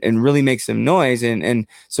really make some noise. And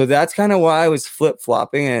so that's kind of why I was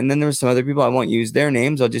flip-flopping. And then there were some other people, I won't use their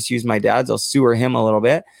names. I'll just use my dad's. I'll sewer him a little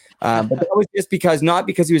bit. But that was just not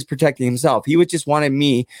because he was protecting himself. He just wanted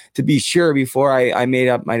me to be sure before I made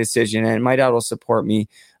up my decision. And my dad will support me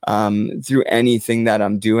through anything that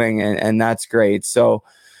I'm doing. And that's great. So,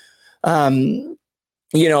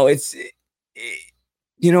 it's,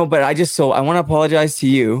 but I want to apologize to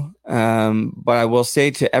you. But I will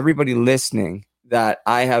say to everybody listening that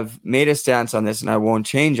I have made a stance on this, and I won't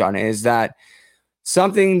change on it, is that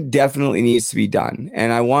something definitely needs to be done.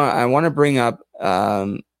 And I want to bring up,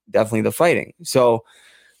 definitely the fighting. So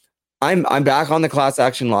I'm back on the class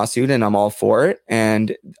action lawsuit, and I'm all for it.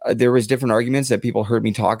 And there was different arguments that people heard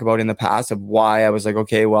me talk about in the past of why I was like,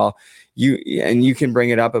 okay, well, you can bring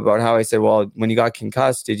it up about how I said, well, when you got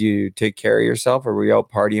concussed, did you take care of yourself, or were you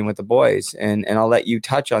out partying with the boys? And I'll let you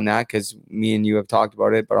touch on that, because me and you have talked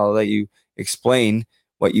about it, but I'll let you explain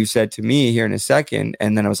what you said to me here in a second.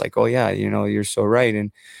 And then I was like, oh yeah, you're so right.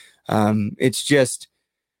 And it's just,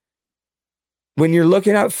 when you're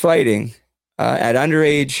looking at fighting at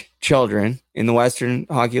underage children in the Western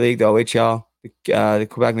Hockey League, the OHL, the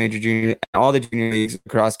Quebec Major Junior, and all the junior leagues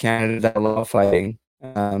across Canada that love fighting.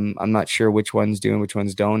 I'm not sure which ones do and which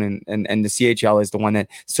ones don't. And the CHL is the one that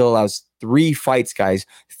still allows 3 fights, guys,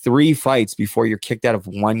 3 fights before you're kicked out of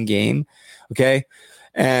one game. Okay.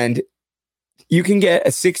 And you can get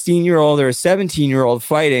a 16-year-old or a 17-year-old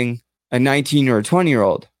fighting a 19 or a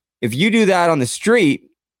 20-year-old. If you do that on the street,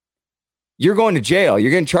 you're going to jail.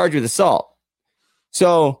 You're getting charged with assault.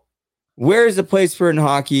 So where is the place for it in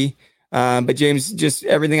hockey? But James, just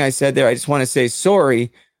everything I said there, I just want to say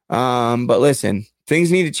sorry. But listen, things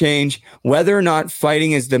need to change. Whether or not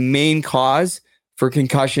fighting is the main cause for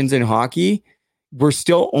concussions in hockey, we're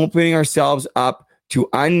still opening ourselves up to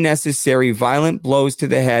unnecessary violent blows to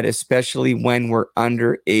the head, especially when we're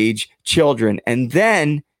underage children. And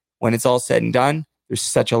then when it's all said and done, there's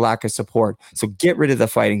such a lack of support. So get rid of the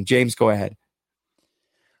fighting. James, go ahead.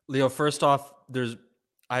 Leo, first off,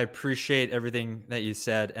 I appreciate everything that you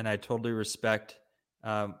said, and I totally respect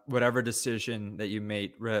whatever decision that you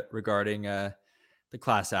made regarding the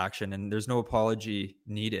class action, and there's no apology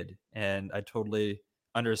needed. And I totally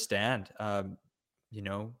understand.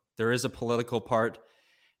 There is a political part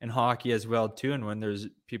in hockey as well too, and when there's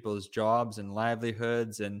people's jobs and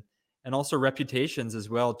livelihoods and also reputations as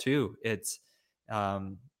well too. It's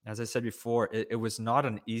as I said before, it was not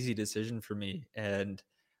an easy decision for me, and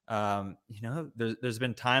there's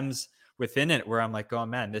been times within it where I'm like, oh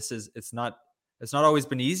man, it's not always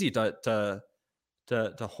been easy to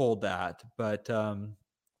hold that. But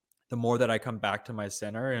the more that I come back to my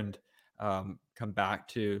center and come back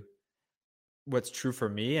to what's true for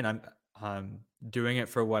me, and I'm doing it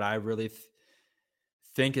for what I really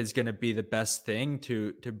think is going to be the best thing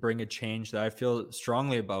to bring a change that I feel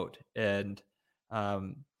strongly about. And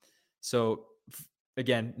so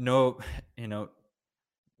again, no,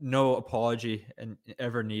 no apology and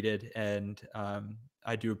ever needed. And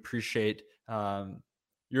I do appreciate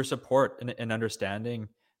your support and understanding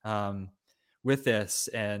with this.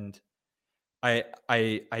 And I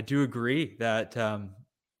do agree that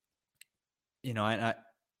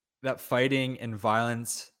that fighting and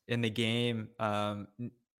violence in the game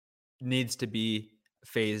needs to be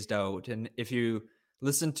phased out. And if you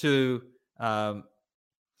listen to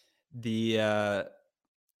the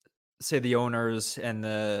say the owners and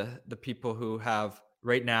the people who have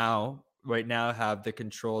right now have the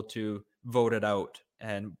control to vote it out.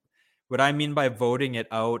 And what I mean by voting it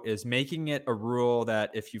out is making it a rule that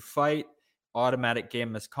if you fight, automatic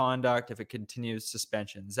game misconduct; if it continues,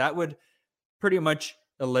 suspensions. That would pretty much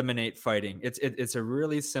eliminate fighting. It's a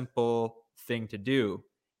really simple thing to do,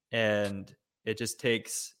 and it just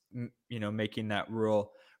takes making that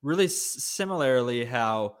rule. Really similarly,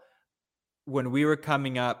 how when we were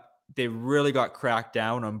coming up, they really got cracked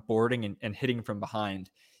down on boarding and hitting from behind,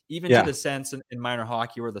 even to the sense in minor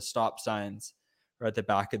hockey where the stop signs are at the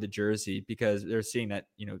back of the jersey, because they're seeing that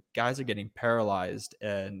guys are getting paralyzed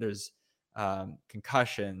and there's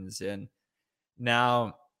concussions. And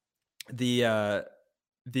now the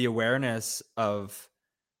awareness of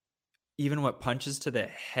even what punches to the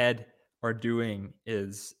head are doing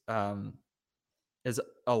is a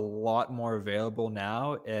lot more available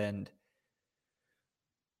now. And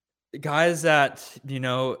guys that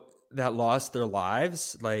that lost their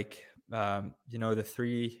lives, like the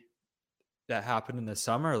three that happened in the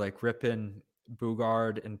summer, like Ripon,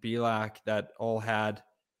 Bugard, and Belak, that all had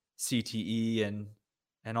CTE,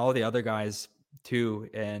 and all the other guys too.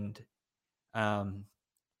 And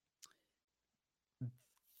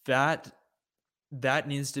that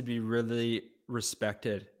needs to be really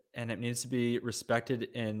respected, and it needs to be respected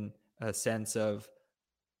in a sense of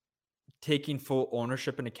taking full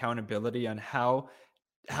ownership and accountability on how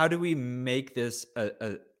do we make this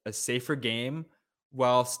a safer game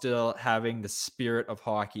while still having the spirit of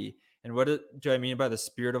hockey. And what do I mean by the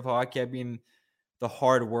spirit of hockey? I mean the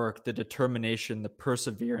hard work, the determination, the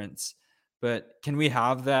perseverance. But can we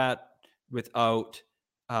have that without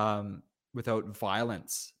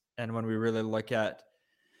violence? And when we really look at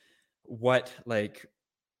what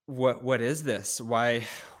is this? Why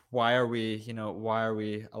are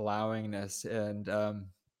we allowing this? And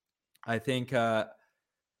I think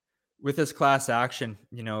with this class action,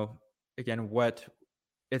 again,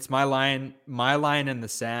 it's my line in the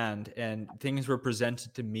sand, and things were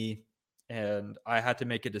presented to me, and I had to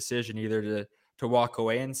make a decision either to walk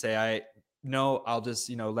away and say I'll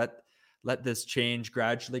just let this change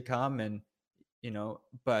gradually come. And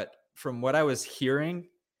but from what I was hearing,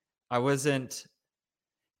 it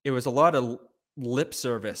was a lot of lip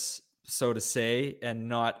service, so to say, and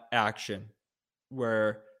not action,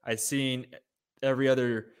 where I seen every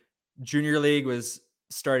other junior league was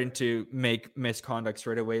starting to make misconducts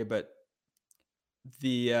right away, but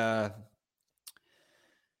the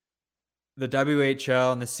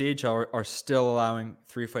WHL and the CHL are still allowing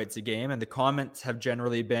 3 fights a game. And the comments have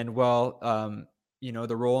generally been, well,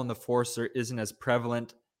 the role in the forcer isn't as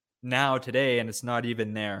prevalent now today, and it's not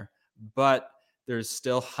even there. But there's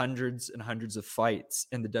still hundreds and hundreds of fights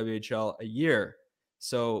in the WHL a year.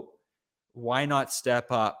 So why not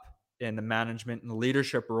step up in the management and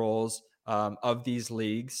leadership roles of these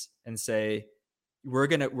leagues and say, we're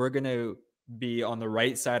gonna be on the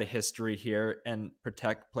right side of history here and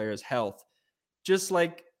protect players' health. Just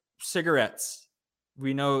like cigarettes,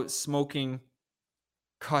 we know smoking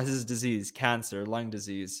causes disease, cancer, lung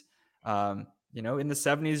disease. In the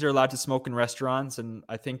 70s, you're allowed to smoke in restaurants, and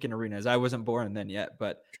I think in arenas. I wasn't born then yet,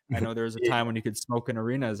 but I know there was a time when you could smoke in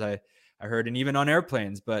arenas. I heard, and even on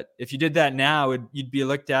airplanes. But if you did that now, you'd be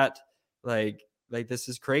looked at like this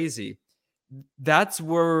is crazy. That's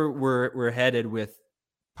where we're headed with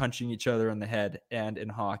punching each other in the head and in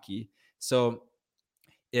hockey. So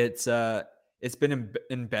it's been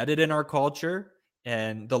embedded in our culture,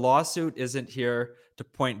 and the lawsuit isn't here to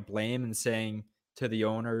point blame and saying to the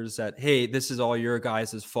owners that, hey, this is all your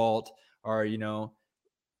guys' fault, or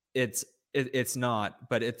it's not.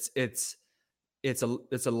 But it's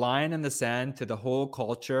a line in the sand to the whole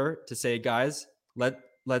culture to say, guys,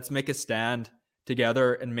 let's make a stand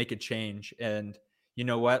together and make a change. And you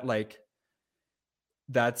know what,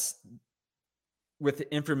 that's with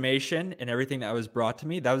the information and everything that was brought to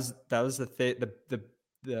me, that was the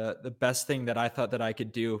best thing that I thought that I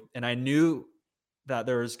could do. And I knew that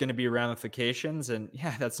there was going to be ramifications. And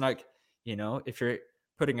yeah, that's not, if you're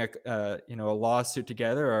putting a lawsuit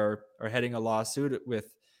together or heading a lawsuit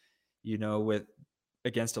with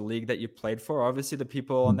against a league that you played for, obviously the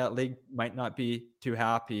people on that league might not be too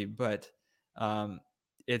happy, but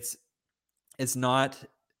it's not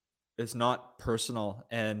personal.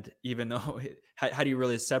 And even though how do you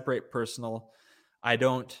really separate personal? I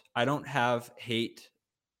don't have hate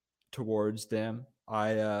towards them.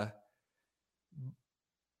 I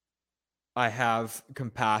have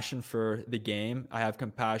compassion for the game. I have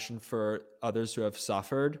compassion for others who have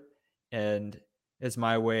suffered, and it's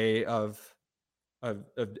my way of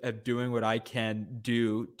doing what I can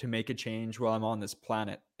do to make a change while I'm on this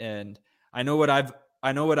planet. And I know what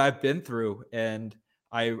I've been through, and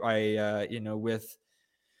I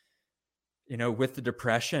with the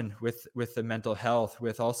depression, with the mental health,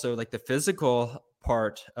 with also like the physical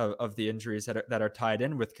part of the injuries that are tied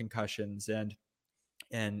in with concussions, and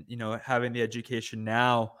having the education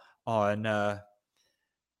now on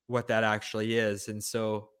what that actually is. And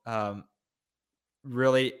so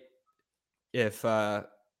really, if my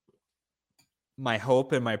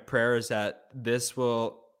hope and my prayer is that this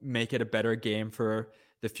will make it a better game for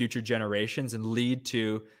the future generations and lead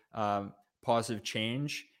to positive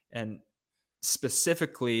change, and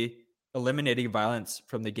specifically eliminating violence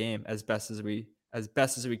from the game as best as we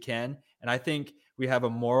can. And I think we have a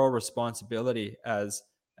moral responsibility as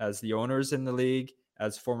the owners in the league,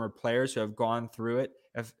 as former players who have gone through it.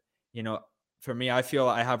 For me, I feel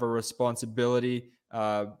I have a responsibility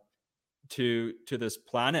to this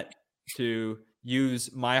planet, to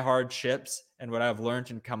use my hardships and what I've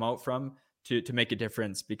learned and come out from to make a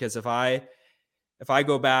difference. Because if I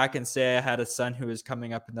go back and say I had a son who was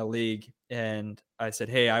coming up in the league, and I said,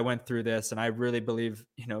 hey, I went through this, and I really believe,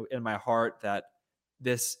 in my heart that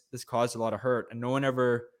this caused a lot of hurt, and no one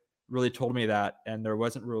ever really told me that, and there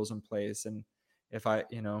wasn't rules in place. And if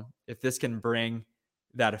this can bring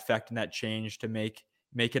that effect and that change to make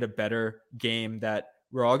it a better game that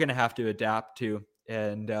we're all going to have to adapt to,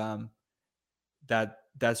 and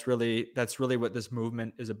that's really what this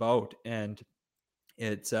movement is about. And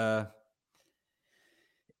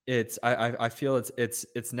I feel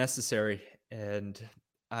it's necessary. And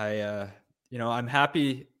I'm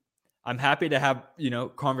happy to have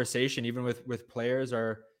conversation even with players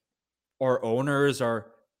or owners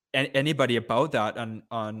or anybody about that on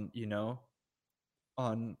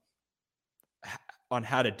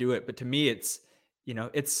how to do it. But to me, it's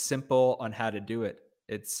simple on how to do it.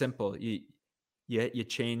 It's simple. You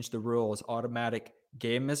change the rules: automatic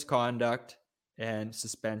game misconduct and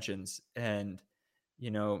suspensions, and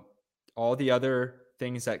all the other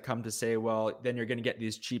things that come to say, well, then you're going to get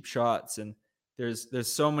these cheap shots. And there's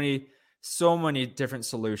so many different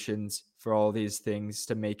solutions for all these things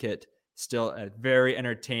to make it still a very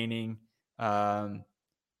entertaining,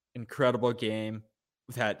 incredible game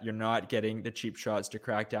that you're not getting the cheap shots to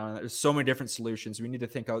crack down. There's so many different solutions. We need to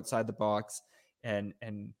think outside the box and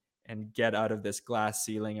get out of this glass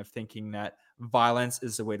ceiling of thinking that violence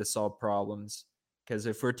is the way to solve problems. Because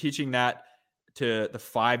if we're teaching that to the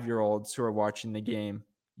 5-year-olds who are watching the game,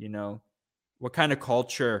 what kind of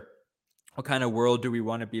culture, what kind of world do we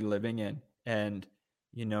want to be living in? And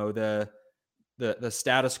the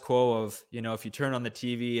status quo of if you turn on the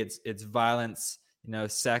TV, it's violence,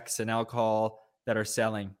 sex and alcohol that are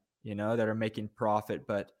selling, that are making profit.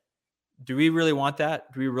 But do we really want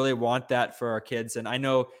that? Do we really want that for our kids? And I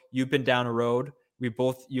know you've been down a road.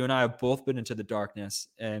 You and I have both been into the darkness,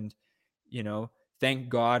 and thank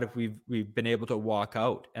God if we've been able to walk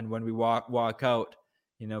out. And when we walk out,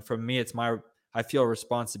 for me, I feel a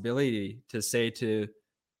responsibility to say to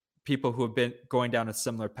people who have been going down a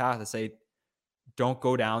similar path, I say, don't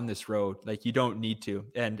go down this road. Like, you don't need to.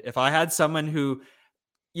 And if I had someone who,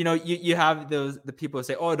 you have the people who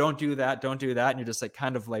say, oh, don't do that. And you're just like,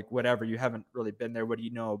 kind of like, whatever, you haven't really been there. What do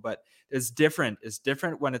you know? But it's different. It's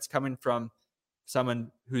different when it's coming from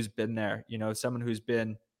someone who's been there, someone who's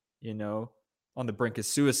been, on the brink of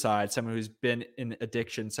suicide, someone who's been in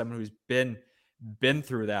addiction, someone who's been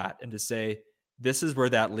through that. And to say, this is where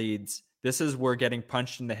that leads. This is where getting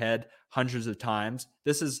punched in the head hundreds of times.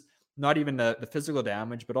 This is not even the physical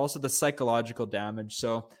damage, but also the psychological damage.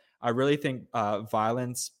 So I really think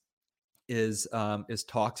violence is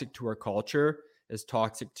toxic to our culture, is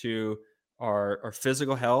toxic to our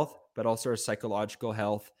physical health, but also our psychological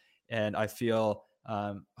health. And I feel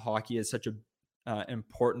hockey is such a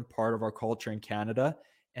important part of our culture in Canada,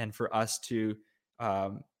 and for us to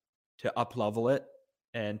up level it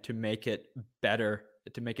and to make it better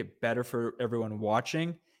for everyone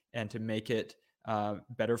watching, and to make it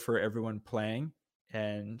better for everyone playing.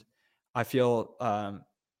 And I feel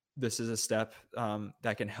this is a step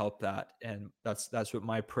that can help that, and that's what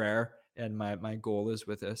my prayer and my goal is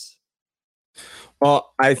with this.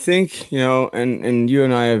 Well, I think, and you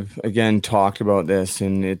and I have again talked about this,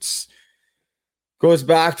 and it's Goes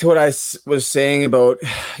back to what I was saying about,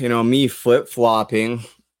 me flip-flopping.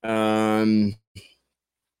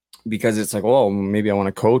 Because it's like, well, maybe I want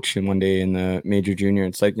to coach in one day in the major junior.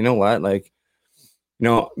 It's like, you know what? Like,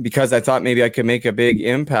 because I thought maybe I could make a big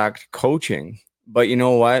impact coaching. But you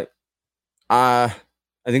know what? I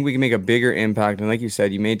think we can make a bigger impact. And like you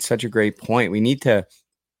said, you made such a great point. We need to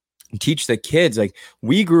teach the kids. Like,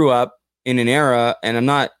 we grew up in an era, and I'm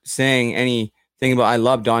not saying anything about, I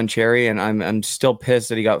love Don Cherry, and I'm still pissed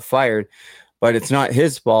that he got fired, but it's not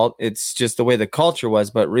his fault. It's just the way the culture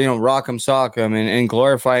was. But, rock'em sock'em and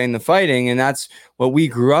glorifying the fighting. And that's what we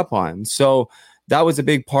grew up on. So that was a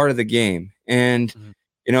big part of the game. And,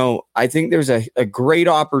 I think there's a great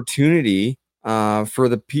opportunity for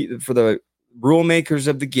the rule makers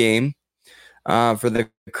of the game, for the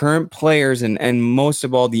current players, and most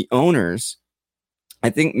of all the owners. I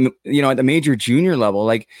think, at the major junior level,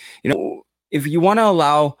 like, if you want to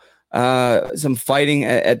allow some fighting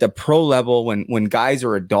at the pro level when guys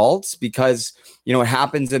are adults, because, it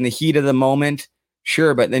happens in the heat of the moment,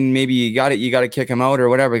 sure, but then maybe you got to kick them out or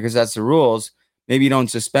whatever, because that's the rules. Maybe you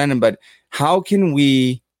don't suspend them, but how can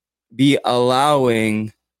we be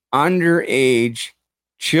allowing underage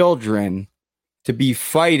children to be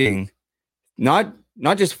fighting, not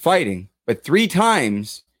just fighting, but 3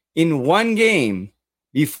 times in one game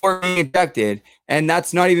before being ejected, and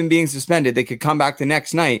that's not even being suspended? They could come back the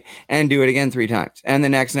next night and do it again 3 times, and the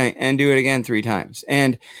next night and do it again 3 times.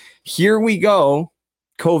 And here we go,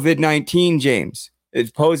 COVID-19, James.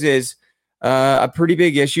 It poses a pretty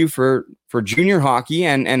big issue for junior hockey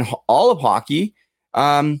and all of hockey,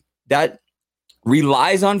 that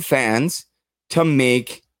relies on fans to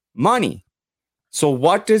make money. So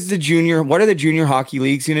what are the junior hockey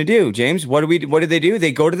leagues going to do, James? What do they do?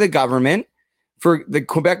 They go to the government for the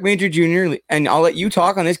Quebec Major Junior, and I'll let you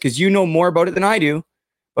talk on this because you know more about it than I do,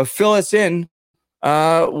 but fill us in.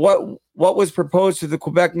 What was proposed to the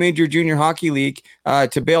Quebec Major Junior Hockey League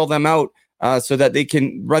to bail them out so that they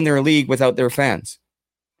can run their league without their fans?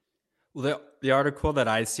 Well, the article that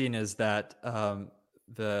I seen is that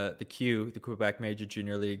the Quebec Major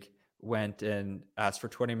Junior League, went and asked for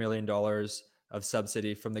 $20 million of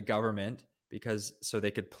subsidy from the government so they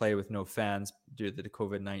could play with no fans due to the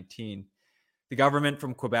COVID-19. The government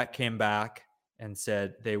from Quebec came back and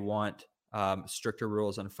said they want stricter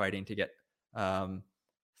rules on fighting to get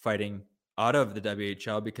fighting out of the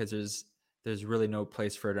WHL, because there's really no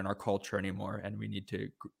place for it in our culture anymore, and we need to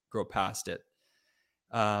grow past it.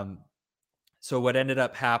 So what ended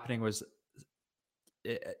up happening was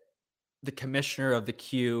the commissioner of the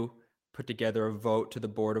Q put together a vote to the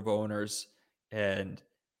board of owners, and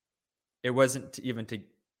it wasn't even to,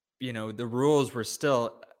 the rules were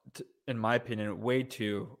still, in my opinion, way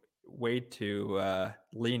too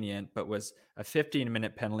lenient, but was a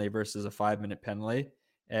 15-minute penalty versus a 5-minute penalty.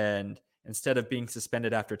 And instead of being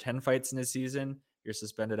suspended after 10 fights in a season, you're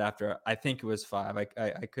suspended after, I think it was 5.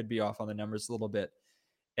 I could be off on the numbers a little bit.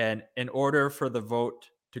 And in order for the vote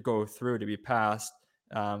to go through, to be passed,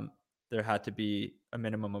 there had to be a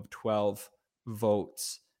minimum of 12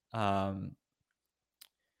 votes.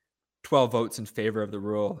 12 votes in favor of the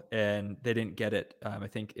rule, and they didn't get it. I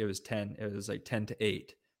think it was 10. It was like 10-8.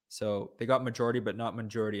 So they got majority, but not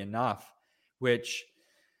majority enough, which,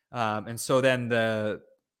 and so then the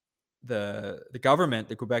government,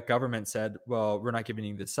 the Quebec government, said, well, we're not giving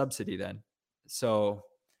you the subsidy then. So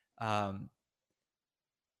it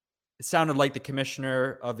sounded like the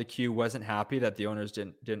commissioner of the Q wasn't happy that the owners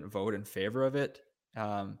didn't vote in favor of it.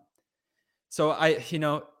 So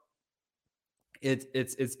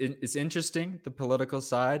it's interesting, the political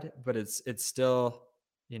side, but it's still,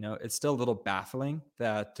 it's still a little baffling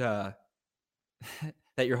that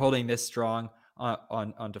that you're holding this strong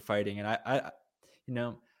onto fighting. And I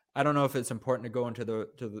don't know if it's important to go into the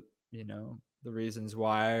reasons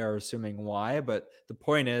why, or assuming why, but the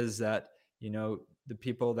point is that, the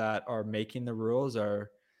people that are making the rules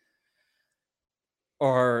are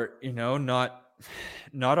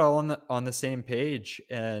not all on the same page.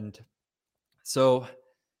 And so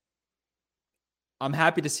I'm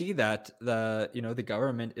happy to see that the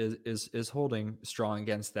government is holding strong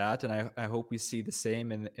against that, and I hope we see the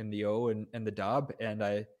same in the O and the Dub. And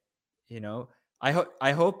I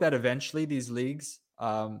hope that eventually these leagues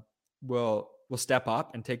will step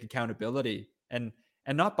up and take accountability, and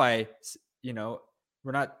not by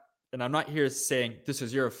we're not, and I'm not here saying this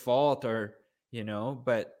is your fault, or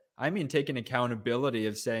but I mean taking accountability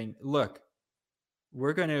of saying, look,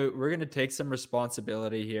 we're gonna take some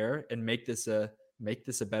responsibility here and make this a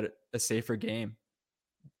safer game,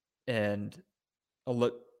 and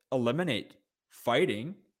eliminate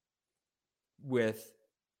fighting with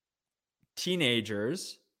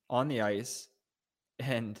teenagers on the ice,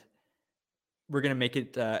 and we're going to make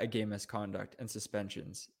it a game misconduct and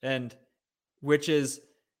suspensions. And which is,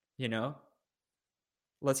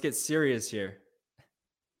 let's get serious here.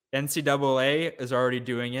 NCAA is already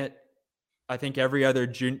doing it. I think every other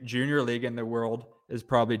junior league in the world is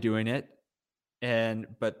probably doing it.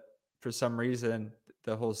 But for some reason,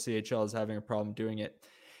 the whole CHL is having a problem doing it.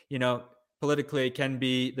 Politically, it can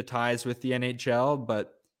be the ties with the NHL,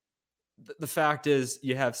 but the fact is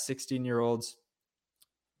you have 16-year-olds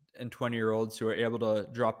and 20-year-olds who are able to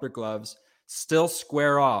drop their gloves, still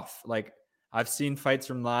square off. Like, I've seen fights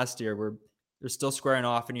from last year where they're still squaring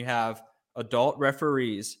off, and you have adult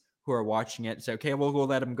referees who are watching it and say, okay, we'll go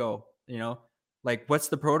let him go. Like, what's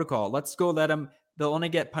the protocol? Let's go let him. They'll only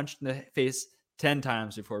get punched in the face 10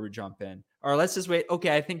 times before we jump in. Or let's just wait.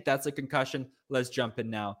 Okay, I think that's a concussion. Let's jump in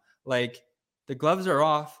now. Like, the gloves are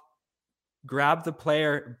off. Grab the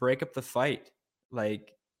player, break up the fight.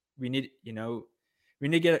 Like, we need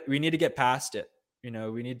to get past it.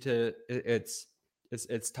 We need to. It's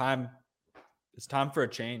time. It's time for a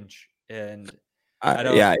change. And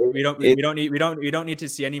we don't need to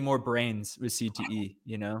see any more brains with CTE.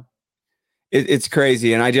 It's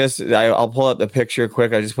crazy. And I'll pull up the picture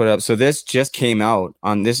quick. I just put it up. So this just came out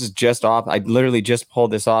this is just off. I literally just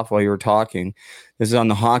pulled this off while you were talking. This is on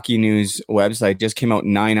the Hockey News website. Just came out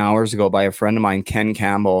 9 hours ago by a friend of mine, Ken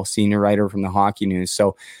Campbell, senior writer from the Hockey News.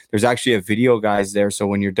 So there's actually a video, guys, there. So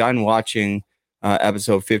when you're done watching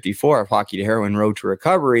episode 54 of Hockey to Heroin, Road to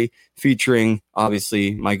Recovery, featuring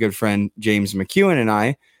obviously my good friend James Mcewan and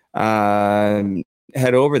I,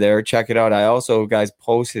 head over there, check it out. I also, guys,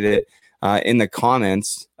 posted it in the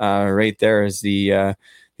comments. Right there is the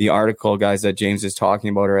article, guys, that James is talking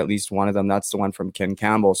about, or at least one of them. That's the one from Ken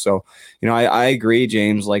Campbell. So, I agree,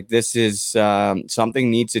 James. Like, this is something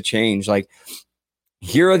needs to change. Like,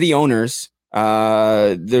 here are the owners,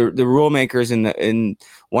 the rule makers in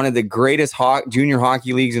one of the greatest junior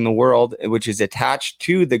hockey leagues in the world, which is attached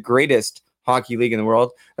to the greatest hockey league in the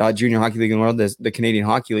world, junior hockey league in the world, the Canadian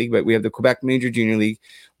Hockey League. But we have the Quebec Major Junior League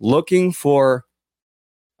looking for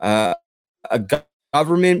a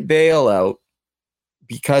government bailout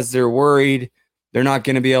because they're worried they're not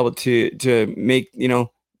going to be able to make,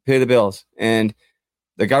 pay the bills. And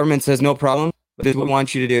the government says, no problem, but this is what we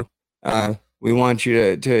want you to do. We want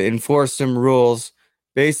you to enforce some rules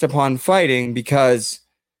based upon fighting because,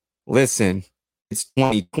 listen, it's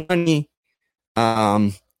 2020.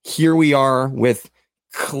 Here we are with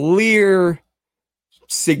clear,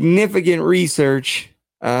 significant research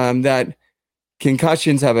that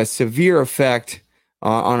concussions have a severe effect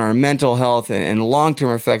on our mental health and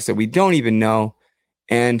long-term effects that we don't even know.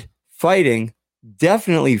 And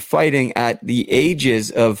definitely fighting at the ages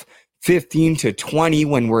of 15 to 20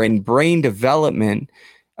 when we're in brain development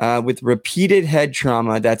with repeated head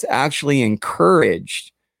trauma that's actually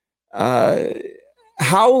encouraged.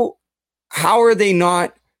 How are they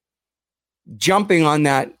not jumping on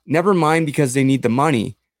that? Never mind because they need the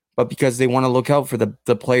money, but because they want to look out for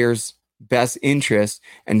the players' best interest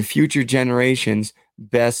and future generations'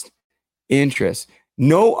 best interest.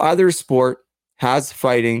 No other sport has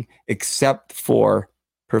fighting except for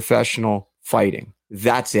professional fighting.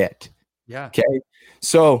 That's it. Yeah. Okay.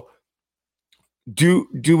 So do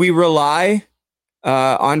we rely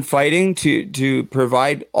on fighting to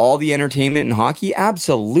provide all the entertainment in hockey?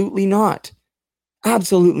 Absolutely not.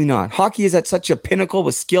 Absolutely not. Hockey is at such a pinnacle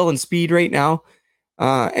with skill and speed right now.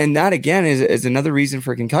 And that, again, is another reason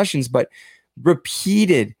for concussions, but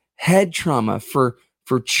repeated head trauma for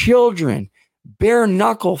children, bare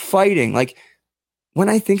knuckle fighting. Like, when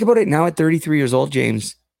I think about it now at 33 years old,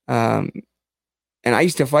 James, and I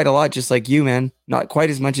used to fight a lot just like you, man, not quite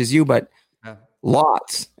as much as you, but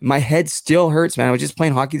lots. My head still hurts, man. I was just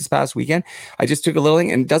playing hockey this past weekend. I just took a little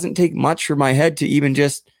thing, and it doesn't take much for my head to even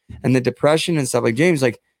and the depression and stuff. Like, James,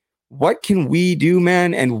 like, what can we do,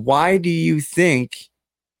 man? And why do you think,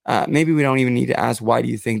 maybe we don't even need to ask, why do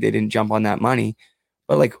you think they didn't jump on that money?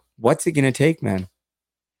 But, like, what's it going to take, man?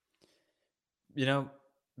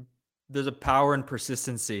 There's a power in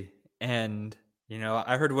persistency. And,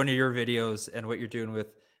 I heard one of your videos and what you're doing with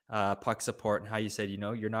puck support and how you said,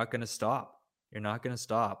 you're not going to stop. You're not going to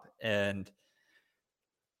stop. And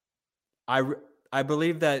I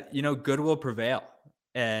believe that, good will prevail.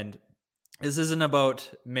 And this isn't about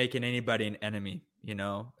making anybody an enemy,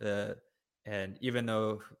 and even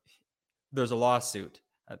though there's a lawsuit,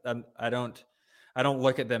 I don't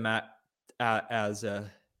look at them as an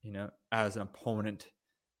opponent,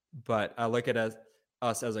 but I look at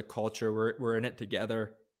us as a culture. We're in it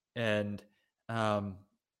together, and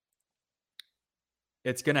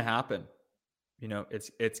it's going to happen.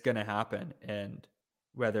 it's going to happen. And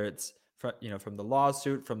whether it's from the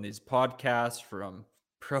lawsuit, from these podcasts, from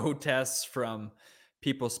protests, from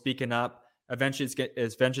people speaking up, eventually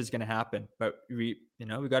it's going to happen. But we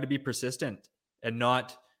got to be persistent and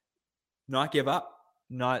not give up,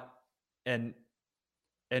 not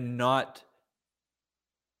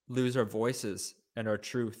lose our voices and our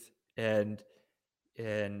truth and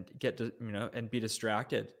get to and be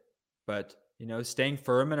distracted, but staying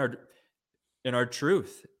firm in our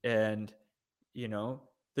truth. And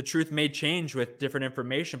the truth may change with different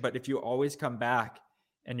information, but if you always come back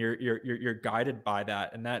and you're guided by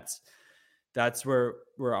that, and that's where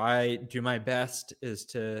I do my best is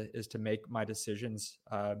to make my decisions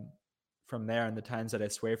from there. And the times that I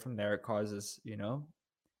sway from there, it causes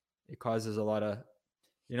a lot of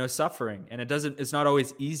suffering, and it's not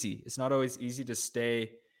always easy. It's not always easy to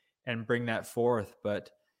stay and bring that forth. But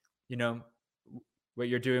what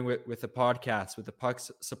you're doing with the podcast, with the Puck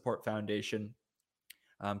Support Foundation,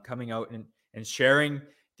 coming out and sharing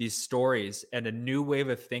these stories, and a new wave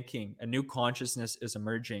of thinking, a new consciousness is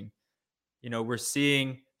emerging. We're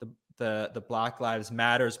seeing the Black Lives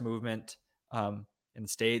Matters movement in the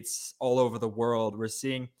States, all over the world. We're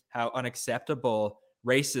seeing how unacceptable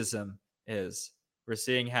racism is. We're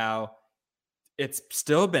seeing how it's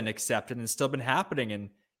still been accepted and still been happening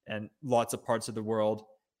in lots of parts of the world.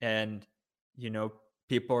 And,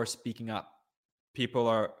 people are speaking up. People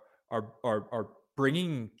are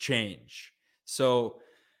bringing change. So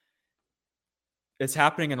it's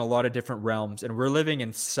happening in a lot of different realms, and we're living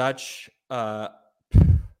in such an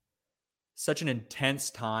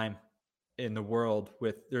intense time in the world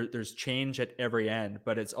with there's change at every end,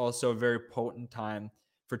 but it's also a very potent time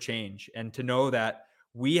for change. And to know that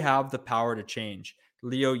we have the power to change.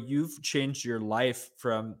 Leo, you've changed your life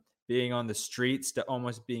from being on the streets to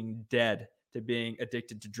almost being dead, to being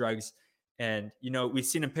addicted to drugs. And, we've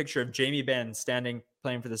seen a picture of Jamie Benn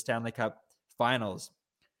playing for the Stanley Cup Finals.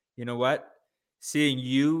 You know what? Seeing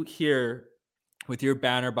you here with your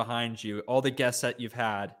banner behind you, all the guests that you've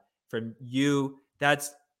had from you,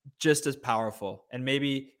 that's just as powerful. And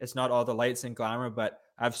maybe it's not all the lights and glamour, but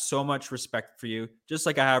I have so much respect for you, just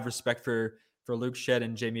like I have respect for Luke Shedd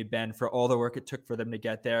and Jamie Benn for all the work it took for them to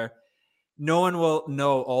get there. No one will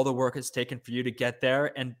know all the work it's taken for you to get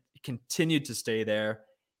there and continue to stay there.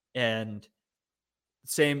 And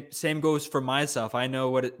same goes for myself. I know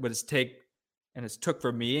what it's took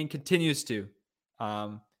for me and continues to.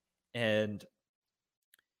 And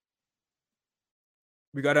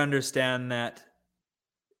we got to understand that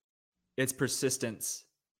it's persistence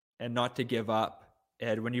and not to give up.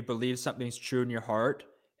 And when you believe something's true in your heart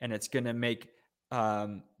and it's going to make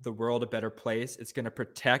the world a better place, it's going to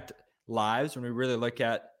protect lives. When we really look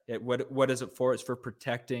at it, what is it for? It's for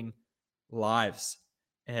protecting lives,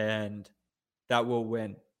 and that will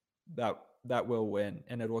win. That will win,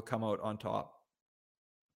 and it will come out on top.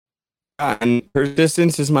 And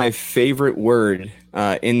persistence is my favorite word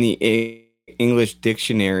in the English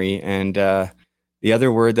dictionary, and the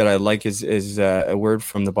other word that I like is a word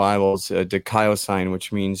from the Bible, it's dikaiosine,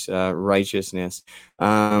 which means righteousness.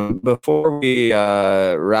 Before we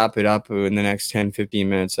wrap it up in the next 10, 15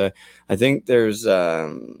 minutes, I think there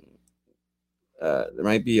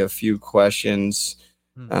might be a few questions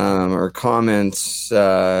or comments.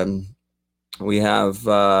 We have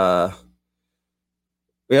Rob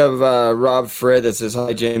Fred that says,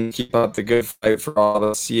 "Hi, James. Keep up the good fight for all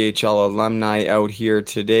the CHL alumni out here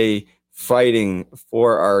today, fighting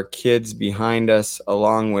for our kids behind us,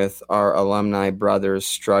 along with our alumni brothers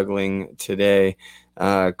struggling today.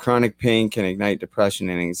 Chronic pain can ignite depression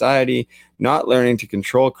and anxiety. Not learning to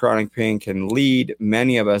control chronic pain can lead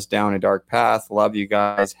many of us down a dark path. Love you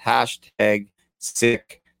guys. #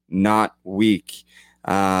 sick, not weak."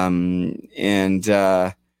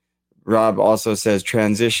 Rob also says,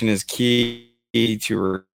 "Transition is key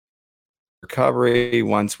to recovery.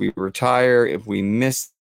 Once we retire, if we miss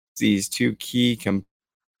these two key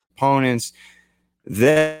components,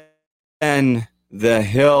 then the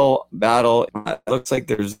hill battle." It looks like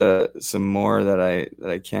there's some more that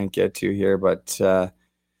I can't get to here, but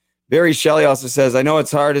Barry Shelley also says, "I know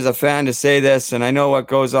it's hard as a fan to say this, and I know what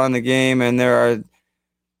goes on in the game, and there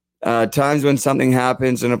are times when something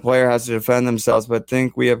happens and a player has to defend themselves, but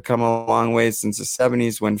think we have come a long way since the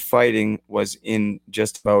 70s when fighting was in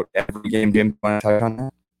just about every game." Jim, do you want to touch on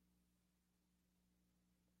that?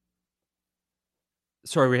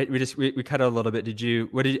 Sorry, we cut out a little bit.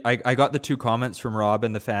 I got the two comments from Rob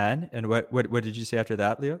and the fan, and what did you say after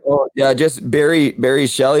that, Leo? Oh yeah, just Barry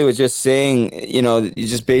Shelley was just saying,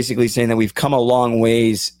 he's just basically saying that we've come a long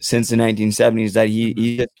ways since the 1970s. That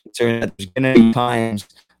he's just concerned that there's going to be times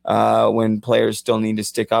when players still need to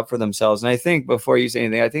stick up for themselves. And I think before you say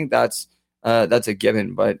anything, I think that's a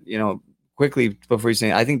given. But quickly before you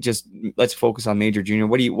say, I think just let's focus on major junior.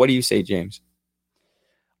 What do you say, James?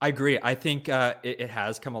 I agree. I think it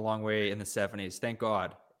has come a long way in the 70s, thank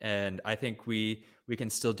God. And I think we can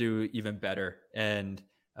still do even better. And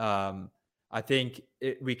I think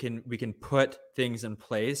we can put things in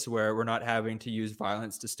place where we're not having to use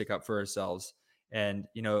violence to stick up for ourselves. And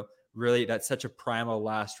really, that's such a primal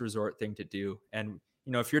last resort thing to do. And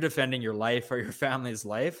if you're defending your life or your family's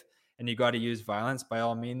life, and you got to use violence, by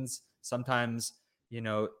all means, sometimes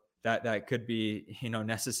that could be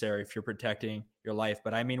necessary if you're protecting your life.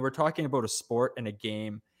 But I mean, we're talking about a sport and a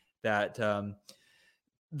game that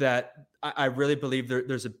that I really believe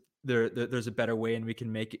there's a better way, and we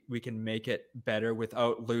can make it better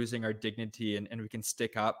without losing our dignity, and we can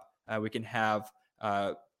stick up. We can have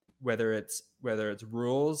whether it's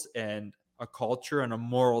rules and a culture and a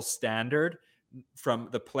moral standard from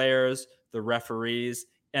the players, the referees,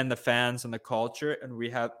 and the fans and the culture. And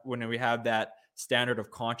when we have that standard of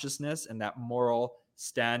consciousness and that moral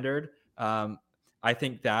standard, I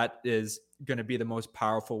think that is going to be the most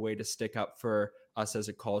powerful way to stick up for us as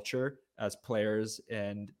a culture, as players,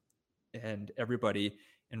 and everybody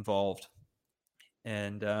involved.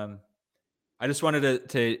 And I just wanted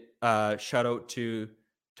to shout out to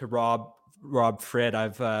Rob Frid.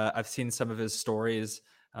 I've seen some of his stories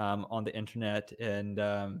on the internet, and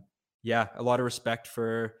a lot of respect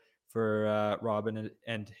for Robin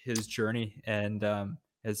and his journey. And I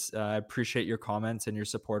appreciate your comments and your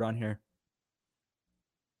support on here.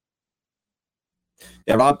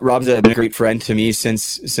 Yeah, Rob's been a great friend to me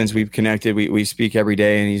since we've connected. We speak every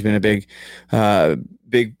day, and he's been a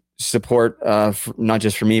big support, not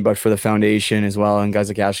just for me, but for the foundation as well, and guys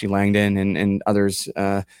like Ashley Langdon and others.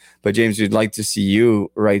 But James, we'd like to see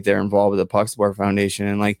you right there involved with the Puck Sport Foundation.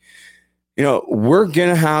 And we're going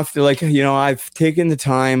to have to, I've taken the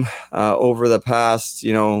time over the past,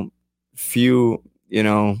 few,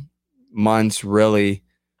 months really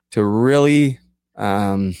to really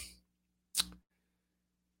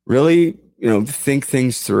think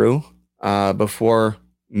things through before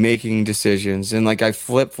making decisions. And I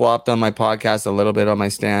flip-flopped on my podcast a little bit on my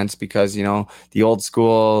stance because the old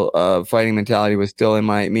school fighting mentality was still in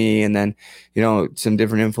me, and then some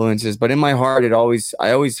different influences. But in my heart, I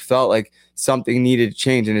always felt like something needed to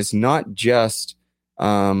change. And it's not just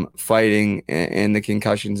fighting and the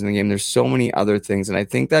concussions in the game. There's so many other things, and I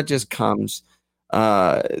think that just comes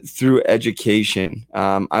through education.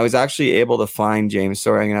 I was actually able to find, James,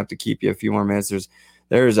 sorry, I'm gonna have to keep you a few more minutes.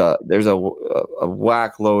 There's a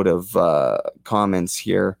whack load of comments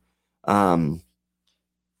here. If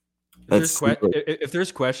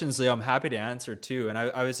there's questions, Leo, I'm happy to answer too. And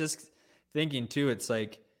I was just thinking too, it's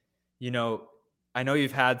I know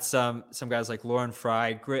you've had some guys like Lauren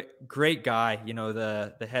Fry, great guy,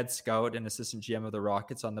 the head scout and assistant GM of the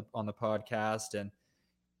Rockets on the podcast. And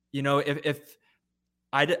if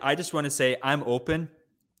I just want to say I'm open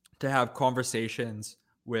to have conversations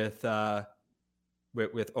with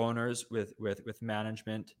owners, with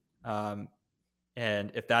management, and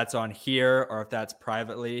if that's on here or if that's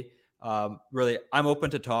privately, really I'm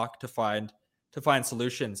open to talk, to find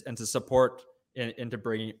solutions and to support into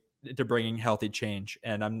bringing healthy change.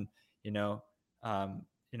 And I'm I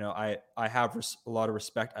have a lot of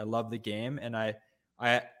respect. I love the game, and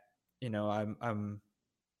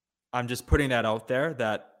I'm just putting that out there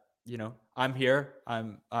that I'm here.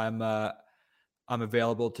 I'm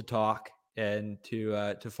available to talk and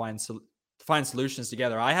to find solutions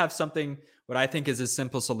together. I have something what I think is a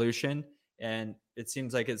simple solution, and it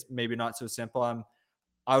seems like it's maybe not so simple.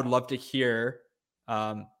 I would love to hear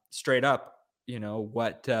straight up,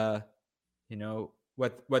 what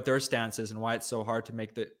their stance is and why it's so hard to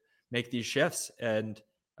make these shifts. And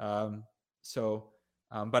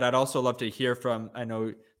but I'd also love to hear from, I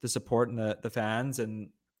know, the support and the fans and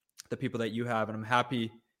the people that you have, and I'm happy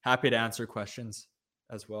to answer questions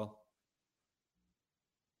as well.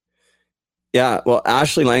 Yeah, well,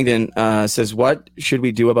 Ashley Langdon says, what should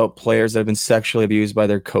we do about players that have been sexually abused by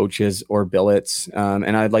their coaches or billets?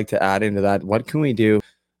 And I'd like to add into that, what can we do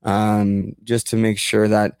just to make sure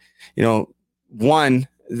that, one,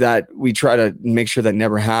 that we try to make sure that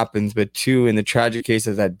never happens, but two, in the tragic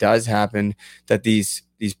cases that does happen, that these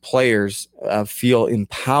players feel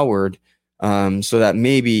empowered, so that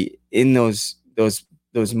maybe in those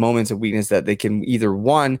moments of weakness that they can either,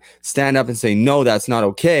 one, stand up and say, no, that's not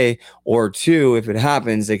okay, or two, if it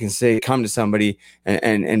happens, they can come to somebody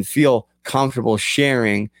and feel comfortable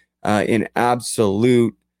sharing in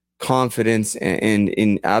absolute confidence and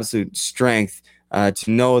in absolute strength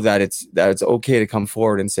to know that it's okay to come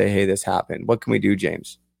forward and say, hey, this happened. What can we do,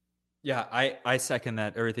 James? Yeah, I second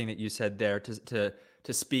that, everything that you said there, to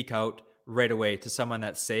speak out right away to someone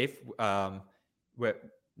that's safe. No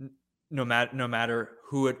matter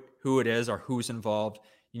who it is or who's involved,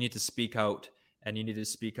 you need to speak out, and you need to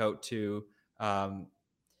speak out to,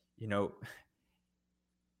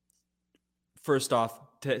 first off,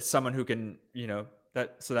 to someone who can,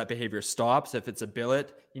 that behavior stops. If it's a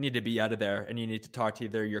billet, you need to be out of there, and you need to talk to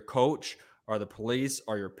either your coach or the police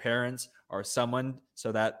or your parents or someone,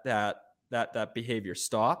 so that behavior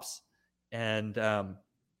stops. And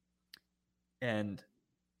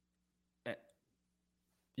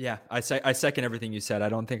yeah, I second everything you said. I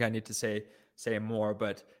don't think I need to say more,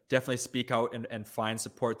 but definitely speak out and find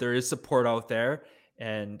support. There is support out there,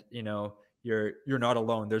 and you're not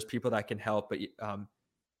alone. There's people that can help, but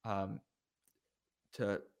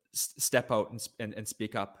to step out and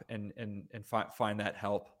speak up and find that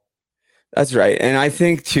help. That's right. And I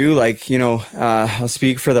think too, like, I'll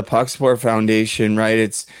speak for the Puck Sport Foundation, right?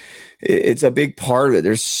 It's a big part of it.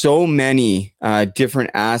 There's so many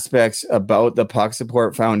different aspects about the Puck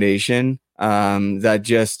Support Foundation that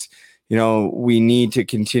just, we need to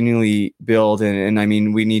continually build. And I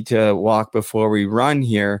mean, we need to walk before we run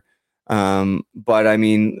here. But I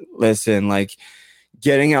mean, listen, like,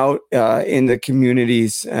 getting out in the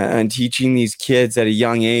communities and teaching these kids at a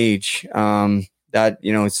young age that,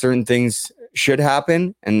 certain things should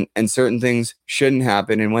happen and certain things shouldn't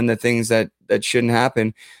happen. And when the things that shouldn't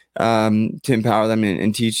happen, to empower them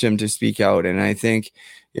and teach them to speak out. And I think,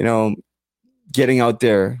 getting out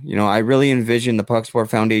there, I really envision the Puck Sport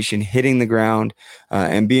Foundation hitting the ground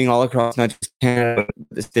and being all across, not just Canada, but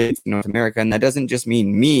the States, North America. And that doesn't just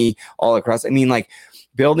mean me all across. I mean, like,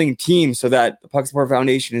 building teams so that the Puck Sport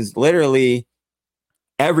Foundation is literally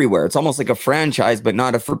everywhere. It's almost like a franchise, but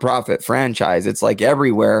not a for-profit franchise. It's like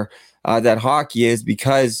everywhere that hockey is,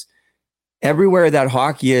 because everywhere that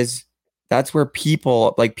hockey is, that's where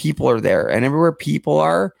people are there. And everywhere people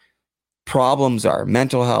are, problems are,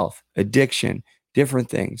 mental health, addiction, different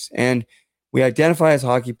things. And we identify as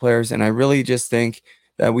hockey players. And I really just think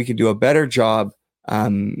that we can do a better job,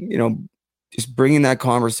 just bringing that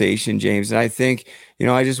conversation, James. And I think,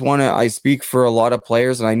 I speak for a lot of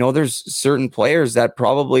players, and I know there's certain players that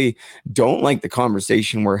probably don't like the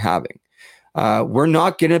conversation we're having. We're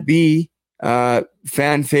not going to be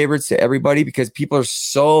fan favorites to everybody, because people are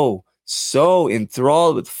so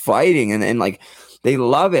enthralled with fighting and like, they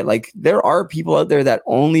love it. Like, there are people out there that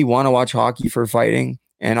only want to watch hockey for fighting.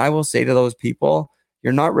 And I will say to those people,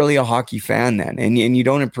 you're not really a hockey fan then. And you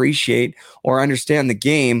don't appreciate or understand the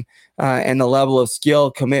game and the level of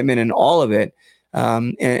skill, commitment, and all of it.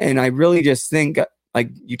 And I really just think,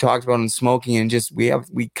 like you talked about in smoking, and just, we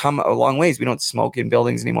come a long ways. We don't smoke in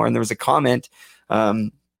buildings anymore. And there was a comment,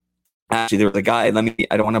 actually, there was a guy, I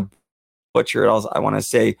don't want to butcher it. I want to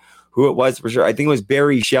say who it was for sure. I think it was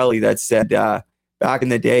Barry Shelley that said, back in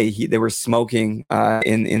the day, they were smoking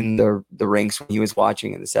in the rinks when he was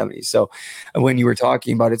watching in the 70s. So when you were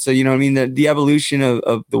talking about it, so, the evolution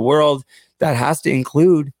of the world, that has to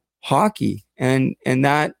include hockey, and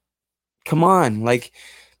that, come on, like,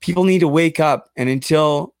 people need to wake up. And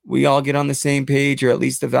until we all get on the same page, or at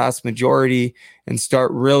least the vast majority, and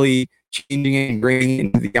start really changing it and bringing it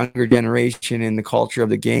into the younger generation and the culture of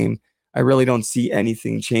the game, I really don't see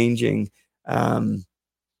anything changing.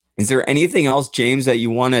 Is there anything else, James, that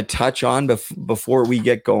you want to touch on before we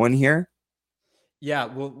get going here? Yeah,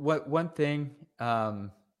 well, one thing,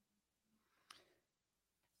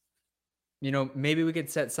 maybe we could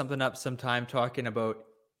set something up sometime, talking about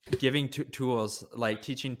giving tools, like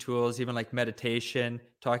teaching tools, even like meditation,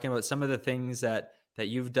 talking about some of the things that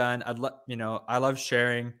you've done. I love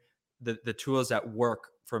sharing the tools that work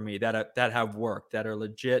for me, that have worked, that are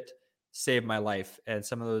legit, saved my life. And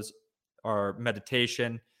some of those are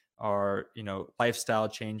meditation, or lifestyle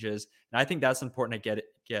changes. And I think that's important to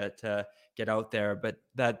get out there. But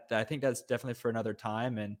that, I think that's definitely for another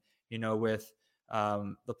time. And with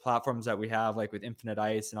the platforms that we have, like with Infinite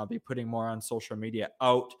Ice, and I'll be putting more on social media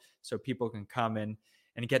out, so people can come and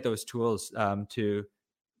get those tools to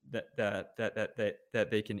that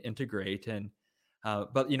they can integrate. And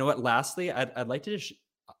but you know what? Lastly, I'd like to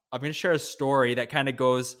I'm going to share a story that kind of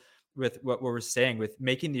goes with what we're saying, with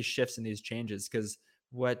making these shifts and these changes, because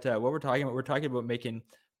what we're talking about making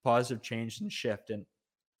positive change and shift. And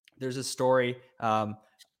there's a story.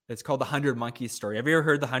 It's called the 100 Monkeys story. Have you ever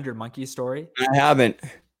heard the 100 Monkeys story? I haven't.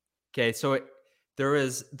 Okay, so there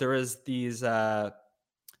is these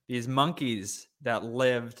monkeys that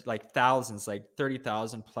lived, like thousands, like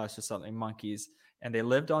 30,000 plus or something, monkeys, and they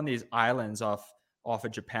lived on these islands off off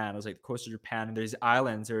of Japan. It was like the coast of Japan, and there's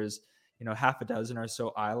islands. There's half a dozen or so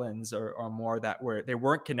islands or more that they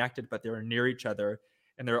weren't connected, but they were near each other,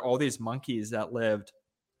 and there are all these monkeys that lived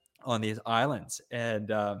on these islands,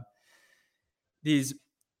 and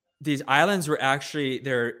these islands were actually,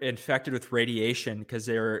 they're infected with radiation because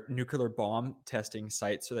they're nuclear bomb testing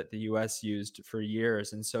sites so that the US used for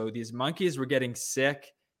years. And so these monkeys were getting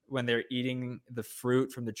sick when they're eating the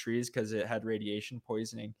fruit from the trees because it had radiation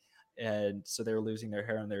poisoning. And so they were losing their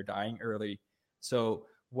hair and they're dying early. So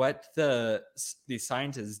what these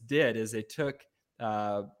scientists did is they took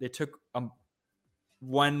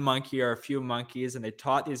one monkey or a few monkeys, and they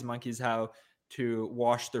taught these monkeys how to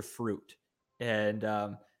wash their fruit.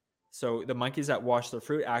 And so the monkeys that washed their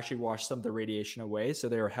fruit actually washed some of the radiation away. So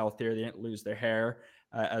they were healthier. They didn't lose their hair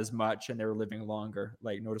as much, and they were living longer,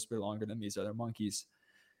 like noticeably longer than these other monkeys.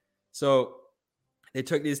 So they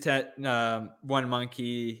took these 10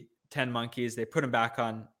 monkeys, they put them back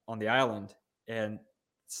on the island, and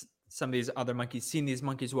some of these other monkeys seen these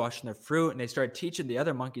monkeys washing their fruit, and they started teaching the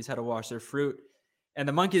other monkeys how to wash their fruit. And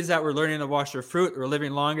the monkeys that were learning to wash their fruit were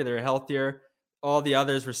living longer, they were healthier. All the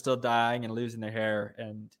others were still dying and losing their hair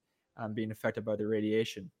and being affected by the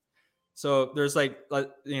radiation. So there's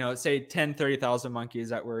say 10, 30,000 monkeys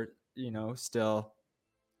that were, still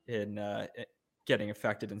in getting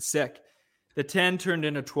affected and sick. The 10 turned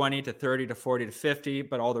into 20 to 30 to 40 to 50,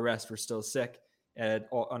 but all the rest were still sick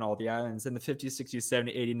on all the islands. In the 50s, 60s,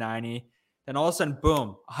 70s, 80s, 90s, then all of a sudden,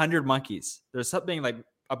 boom, 100 monkeys. There's something like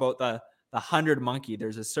about the 100 monkey.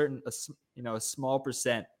 There's a certain, a small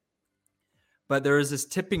percent. But there was this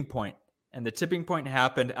tipping point, and the tipping point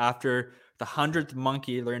happened after the 100th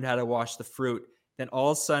monkey learned how to wash the fruit. Then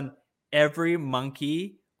all of a sudden, every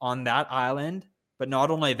monkey on that island, but not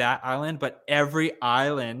only that island, but every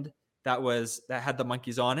island that had the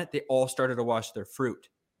monkeys on it, they all started to wash their fruit.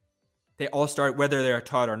 They all started, whether they're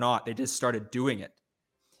taught or not, they just started doing it.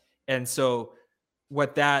 And so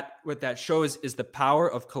what that shows is the power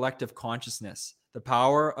of collective consciousness, the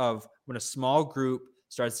power of when a small group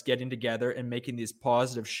starts getting together and making these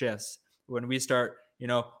positive shifts. When we start,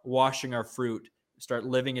 washing our fruit, start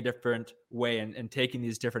living a different way and taking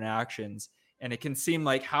these different actions. And it can seem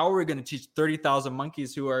like, how are we going to teach 30,000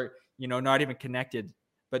 monkeys who are, not even connected?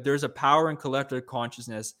 But there's a power in collective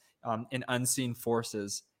consciousness in unseen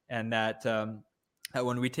forces. And that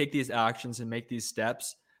when we take these actions and make these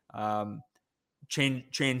steps,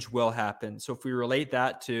 change will happen. So if we relate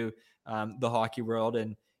that to the hockey world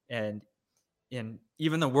and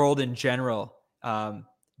even the world in general,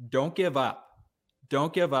 don't give up.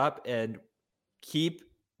 Don't give up and keep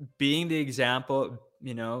being the example,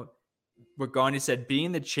 what Gandhi said,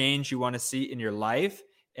 being the change you want to see in your life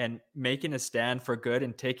and making a stand for good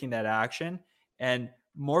and taking that action. And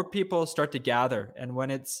more people start to gather. And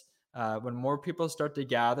when more people start to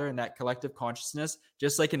gather in that collective consciousness,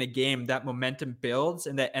 just like in a game, that momentum builds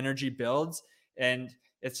and that energy builds. And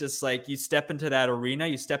it's just like you step into that arena,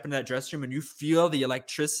 you step into that dressing room, and you feel the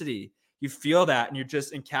electricity. You feel that, and you're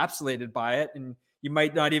just encapsulated by it. And you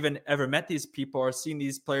might not even ever met these people or seen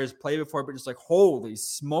these players play before, but just like, holy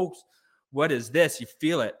smokes, what is this? You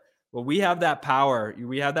feel it. Well, we have that power.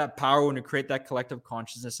 We have that power when we create that collective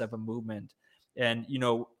consciousness of a movement. And,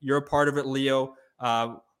 you're a part of it, Leo.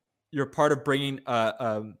 You're part of bringing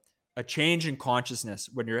a change in consciousness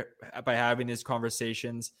by having these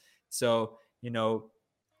conversations. So,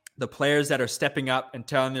 the players that are stepping up and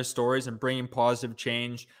telling their stories and bringing positive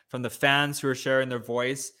change, from the fans who are sharing their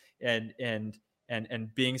voice and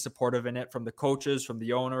being supportive in it, from the coaches, from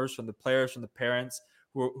the owners, from the players, from the parents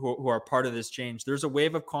who are part of this change. There's a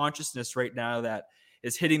wave of consciousness right now that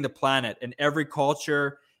is hitting the planet, and every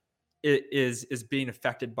culture is being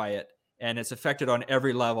affected by it. And it's affected on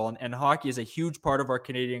every level. And hockey is a huge part of our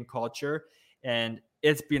Canadian culture, and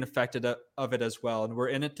it's being affected of it as well. And we're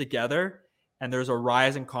in it together, and there's a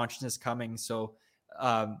rise in consciousness coming. So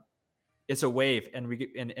it's a wave, and we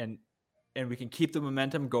can keep the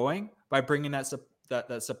momentum going by bringing that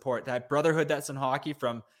support, that brotherhood that's in hockey,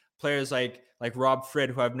 from players like Rob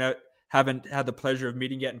Frid, who haven't had the pleasure of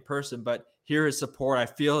meeting yet in person, but hear his support. I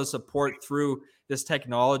feel his support through this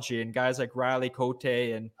technology, and guys like Riley Cote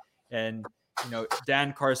and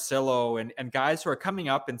Dan Carcillo and guys who are coming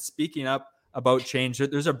up and speaking up about change.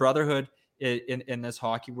 There's a brotherhood in this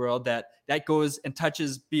hockey world that goes and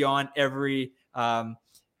touches beyond every to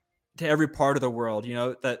every part of the world.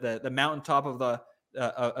 The mountaintop of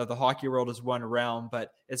the hockey world is one realm,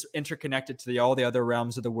 but it's interconnected to all the other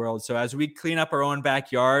realms of the world. So as we clean up our own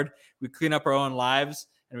backyard, we clean up our own lives,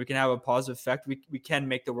 and we can have a positive effect. We can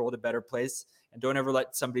make the world a better place. And don't ever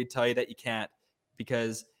let somebody tell you that you can't,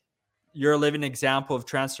 because you're a living example of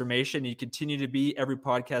transformation. You continue to be every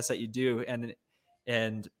podcast that you do.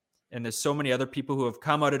 And there's so many other people who have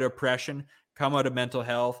come out of depression, come out of mental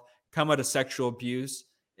health, come out of sexual abuse,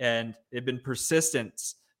 and they've been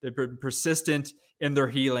persistent. They've been persistent in their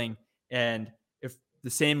healing. And if the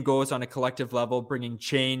same goes on a collective level, bringing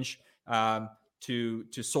change to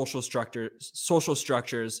social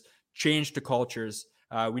structures, change to cultures.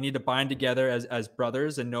 We need to bind together as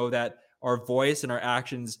brothers and know that our voice and our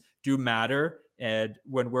actions do matter. And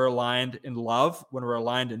when we're aligned in love, when we're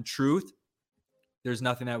aligned in truth, there's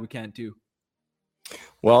nothing that we can't do.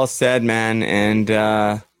 Well said, man.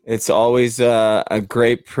 And it's always a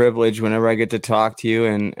great privilege whenever I get to talk to you.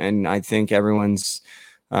 And I think everyone's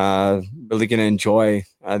really going to enjoy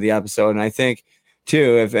the episode. And I think,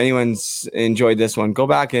 too, if anyone's enjoyed this one, go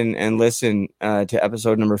back and listen to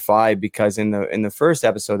episode number 5, because in the first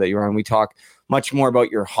episode that you were on, we talk much more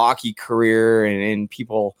about your hockey career, and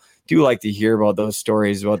people do like to hear about those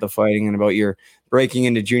stories about the fighting and about your breaking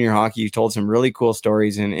into junior hockey. You told some really cool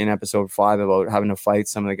stories in episode 5 about having to fight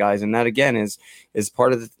some of the guys. And that, again, is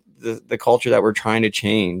part of the culture that we're trying to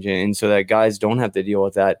change. And so that guys don't have to deal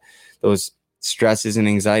with those stresses and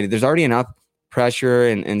anxiety. There's already enough pressure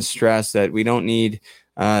and stress that we don't need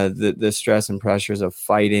the stress and pressures of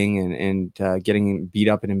fighting and getting beat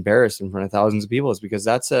up and embarrassed in front of thousands of people. Is because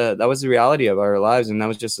that was the reality of our lives, and that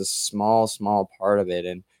was just a small part of it.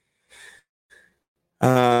 And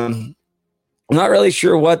I'm not really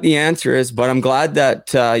sure what the answer is, but I'm glad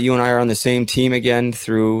that you and I are on the same team again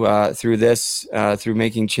through this, through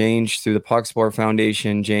making change, through the Puck Sport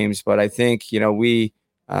Foundation, James. But I think,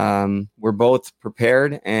 we're both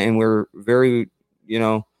prepared, and we're very,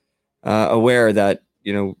 aware that,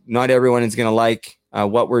 not everyone is going to like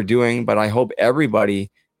what we're doing, but I hope everybody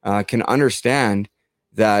can understand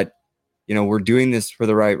that, we're doing this for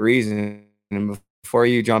the right reason. And before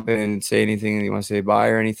you jump in and say anything that you want to say bye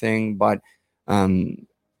or anything, but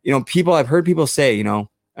I've heard people say,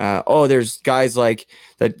 there's guys like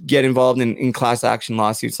that get involved in class action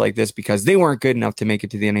lawsuits like this because they weren't good enough to make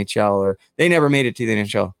it to the NHL, or they never made it to the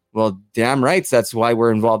NHL. Well, damn right. That's why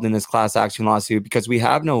we're involved in this class action lawsuit, because we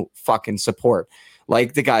have no fucking support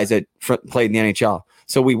like the guys that played in the NHL.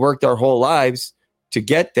 So we worked our whole lives to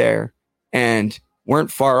get there and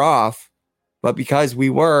weren't far off. But because we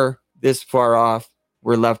were this far off,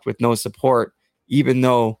 we're left with no support, even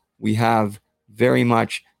though we have very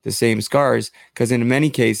much the same scars, because in many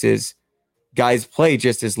cases, guys play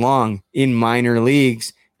just as long in minor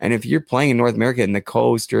leagues. And if you're playing in North America, in the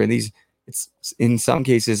coast, or in these, it's in some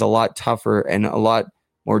cases a lot tougher and a lot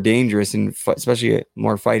more dangerous, and especially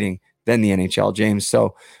more fighting than the NHL, James.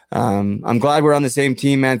 So I'm glad we're on the same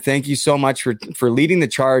team, man. Thank you so much for leading the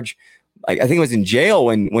charge. I think it was in jail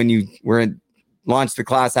when you launched the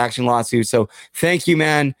class action lawsuit. So thank you,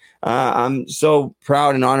 man. I'm so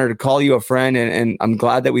proud and honored to call you a friend, and I'm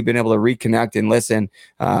glad that we've been able to reconnect and listen.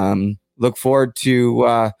 Look forward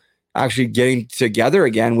to actually getting together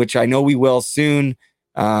again, which I know we will soon,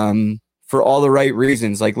 for all the right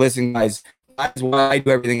reasons. Like, listen, guys, that's why I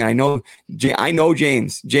do everything. I know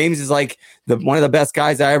James. James is like one of the best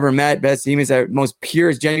guys I ever met. Best teammates, most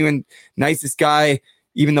pure, genuine, nicest guy.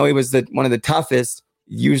 Even though he was one of the toughest,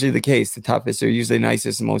 usually the case. The toughest are usually the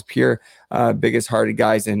nicest and most pure, biggest hearted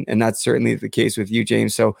guys. And that's certainly the case with you,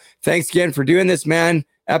 James. So thanks again for doing this, man.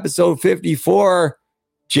 Episode 54,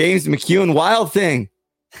 James Mcewan, Wild Thing.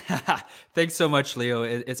 Thanks so much, Leo.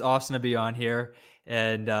 It's awesome to be on here.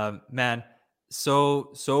 And man,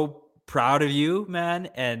 so proud of you, man.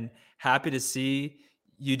 And happy to see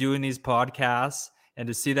you doing these podcasts, and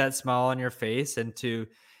to see that smile on your face, and to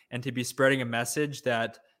be spreading a message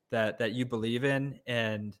that you believe in.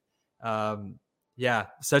 And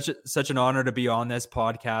such an honor to be on this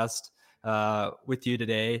podcast with you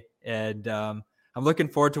today. And I'm looking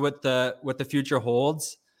forward to what the future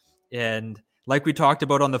holds. And like we talked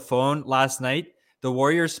about on the phone last night, the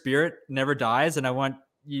warrior spirit never dies. And I want,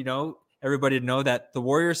 everybody to know that the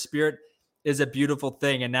warrior spirit is a beautiful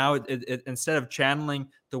thing. And now it instead of channeling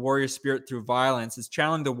the warrior spirit through violence, it's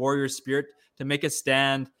channeling the warrior spirit to make a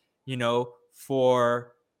stand,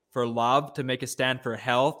 for love, to make a stand for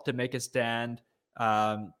health, to make a stand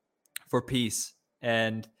for peace.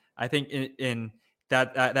 And I think in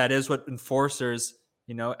that is what enforcers,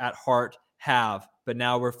 at heart have. But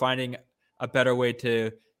now we're finding a better way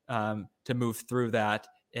to move through that.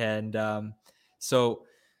 And so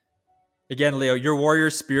again, Leo, your warrior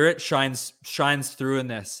spirit shines through in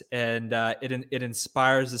this, and it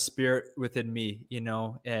inspires the spirit within me,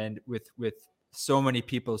 and with so many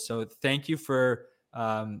people. So thank you for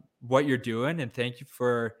what you're doing, and thank you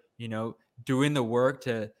for doing the work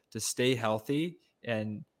to stay healthy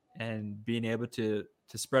and being able to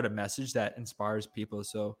spread a message that inspires people.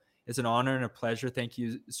 So it's an honor and a pleasure. Thank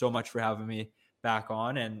you so much for having me back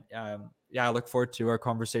on. And I look forward to our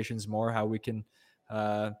conversations more, how we can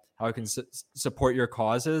support your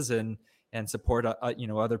causes and support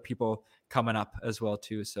other people coming up as well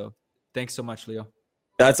too. So thanks so much, Leo.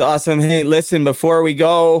 That's awesome. Hey, listen, before we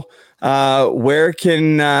go, where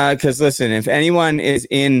can, because listen, if anyone is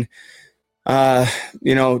in,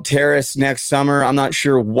 Terrace next summer, I'm not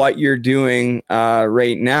sure what you're doing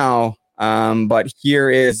right now, but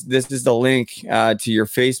this is the link to your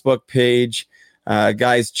Facebook page.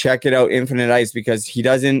 Guys, check it out, Infinite Ice, because he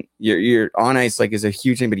doesn't, you're on ice like is a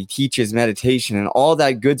huge thing, but he teaches meditation and all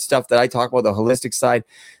that good stuff that I talk about, the holistic side,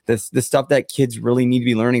 the stuff that kids really need to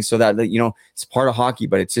be learning so that it's part of hockey,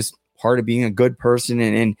 but it's just part of being a good person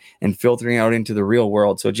and filtering out into the real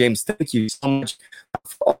world. So James, thank you so much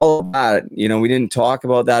for all of that. We didn't talk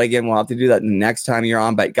about that again. We'll have to do that next time you're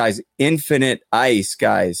on, but guys, Infinite Ice,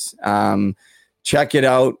 guys, check it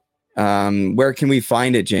out. Where can we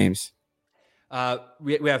find it, James?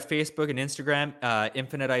 We have Facebook and Instagram,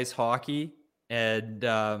 Infinite Ice Hockey, and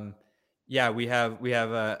we have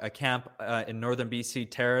a camp in Northern BC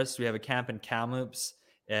Terrace. We have a camp in Kamloops,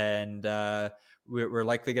 and we're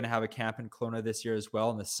likely going to have a camp in Kelowna this year as well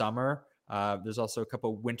in the summer. There's also a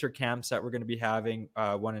couple winter camps that we're going to be having,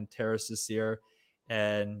 one in Terrace this year,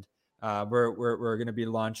 and we're going to be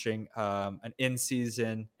launching an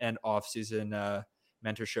in-season and off-season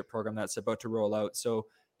mentorship program that's about to roll out. So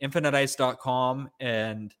infiniteice.com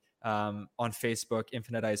and on Facebook,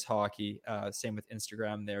 Infinite Ice Hockey. Same with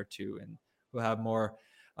Instagram there too, and we'll have more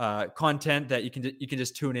content that you can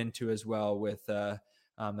just tune into as well with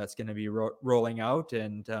that's going to be rolling out.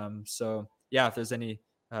 And if there's any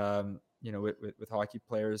with hockey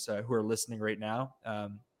players who are listening right now,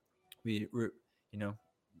 we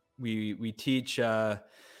teach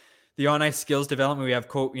the on-ice skills development. We have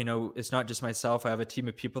it's not just myself. I have a team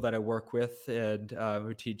of people that I work with, and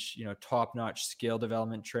we teach top-notch skill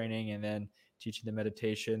development training, and then teaching the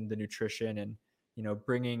meditation, the nutrition, and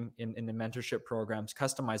bringing in the mentorship programs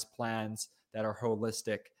customized plans that are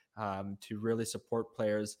holistic to really support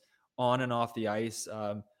players on and off the ice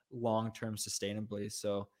long-term sustainably.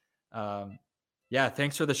 So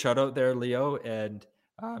thanks for the shout out there, Leo. And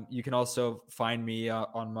you can also find me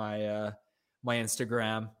on my my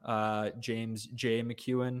Instagram, James J.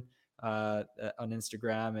 Mcewan on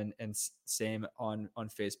Instagram, and same on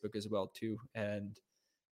Facebook as well too. And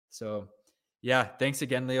so, thanks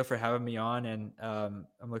again, Leo, for having me on, and I'm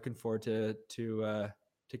looking forward to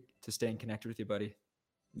staying connected with you, buddy.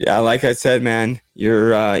 Yeah, like I said, man,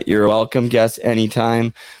 you're welcome guest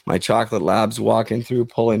anytime. My chocolate lab's walking through,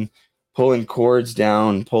 pulling cords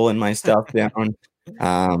down, pulling my stuff down.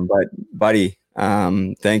 But buddy,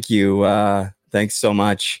 thank you. Thanks so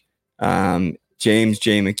much. James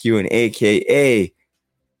J. Mcewan, aka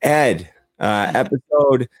Ed,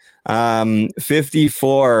 episode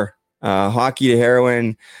 54, Hockey to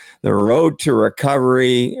Heroin, the road to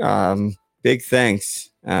recovery. Big thanks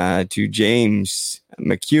to James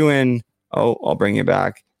Mcewan. Oh, I'll bring you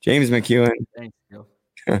back. James Mcewan. Thank you.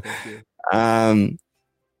 Thank you.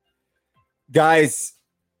 Guys,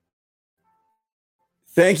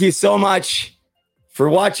 thank you so much for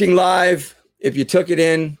watching live. If you took it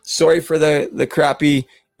in, sorry for the crappy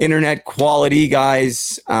internet quality,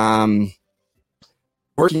 guys. Working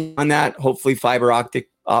on that. Hopefully fiber optic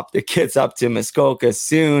gets up to Muskoka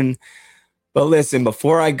soon. But listen,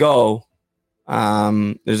 before I go,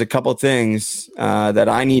 there's a couple things that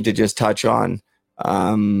I need to just touch on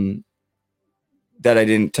that I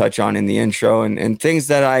didn't touch on in the intro, and things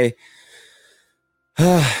that I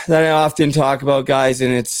often talk about, guys.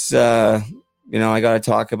 And it's I got to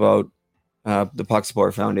talk about the Puck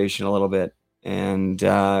Support Foundation a little bit. And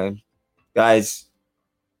guys,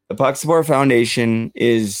 the Puck Support Foundation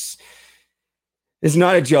is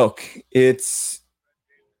not a joke. It's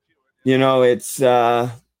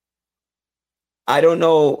I don't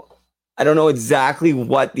know exactly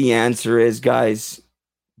what the answer is, guys,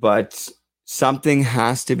 but something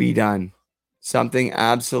has to be done. Something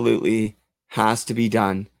absolutely has to be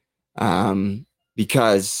done,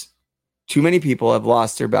 because too many people have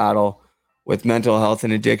lost their battle with mental health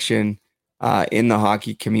and addiction in the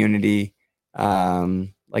hockey community.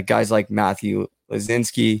 Like guys like Matthew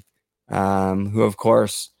Lazinski, who of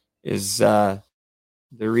course is the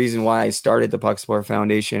reason why I started the Puck Support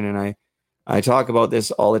Foundation. And I talk about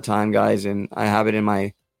this all the time, guys, and I have it in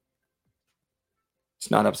my,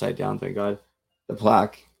 it's not upside down, thank God, the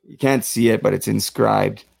plaque. You can't see it, but it's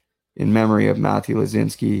inscribed in memory of Matthew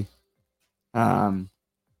Lazinski.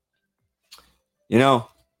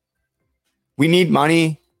 We need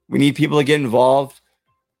money. We need people to get involved.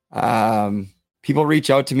 People reach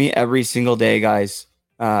out to me every single day, guys,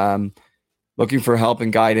 looking for help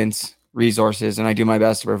and guidance, resources, and I do my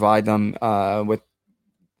best to provide them with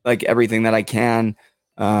like everything that I can.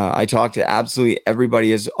 I talk to absolutely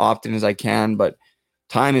everybody as often as I can, but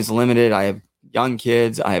time is limited. I have young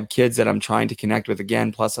kids. I have kids that I'm trying to connect with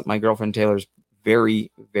again. Plus, my girlfriend Taylor's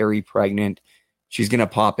very, very pregnant. She's going to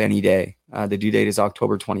pop any day. The due date is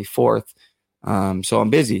October 24th. So I'm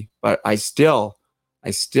busy, but I still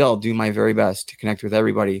do my very best to connect with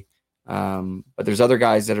everybody. But there's other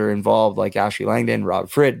guys that are involved, like Ashley Langdon, Rob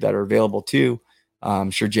Frid, that are available too.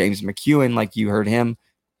 I'm sure James Mcewan, like you heard him,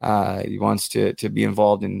 he wants to be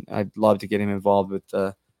involved, and I'd love to get him involved with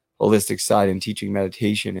the holistic side and teaching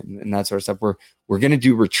meditation and that sort of stuff. We're going to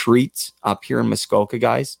do retreats up here in Muskoka,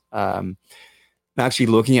 guys. I'm actually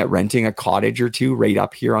looking at renting a cottage or two right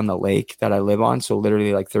up here on the lake that I live on. So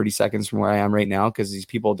literally like 30 seconds from where I am right now, because these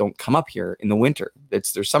people don't come up here in the winter.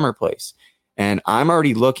 It's their summer place. And I'm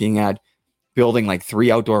already looking at building like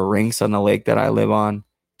 3 outdoor rinks on the lake that I live on,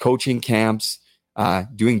 coaching camps,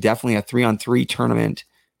 doing definitely a 3-on-3 tournament.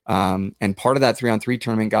 And part of that 3-on-3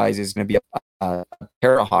 tournament, guys, is going to be a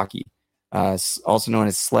para hockey, also known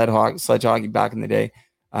as sledge hockey back in the day.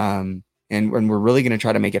 And we're really going to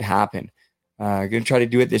try to make it happen. Going to try to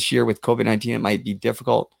do it this year with COVID-19. It might be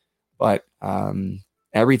difficult, but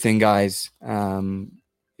everything, guys,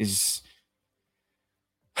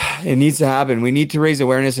 it needs to happen. We need to raise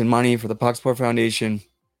awareness and money for the Puck Sport Foundation.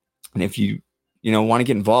 And if you want to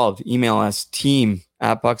get involved, email us,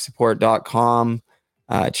 team@pucksupport.com.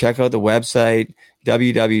 Check out the website,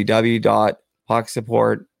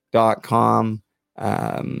 www.pucksupport.com.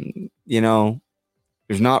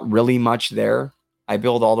 There's not really much there. I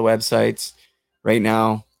build all the websites right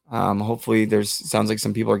now. Hopefully sounds like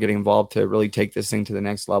some people are getting involved to really take this thing to the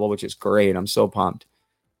next level, which is great. I'm so pumped.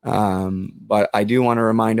 But I do want to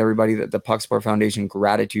remind everybody that the Puck Sport Foundation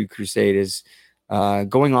Gratitude Crusade is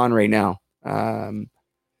going on right now.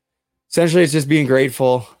 Essentially, it's just being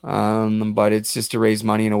grateful, but it's just to raise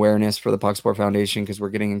money and awareness for the Puck Sport Foundation, because we're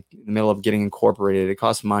getting in the middle of getting incorporated. It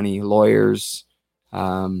costs money, lawyers,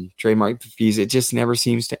 trademark fees. It just never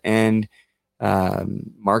seems to end.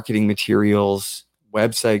 Marketing materials,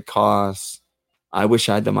 website costs. I wish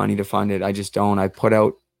I had the money to fund it. I just don't. I put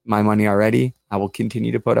out my money already. I will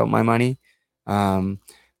continue to put out my money. But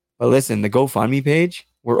listen, the GoFundMe page,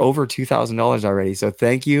 we're over $2,000 already. So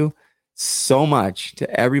thank you so much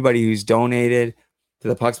to everybody who's donated to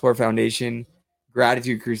the Puck Sport Foundation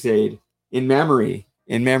Gratitude Crusade in memory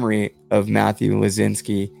of Matthew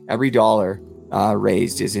Lazinski. Every dollar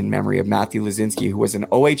raised is in memory of Matthew Lazinski, who was an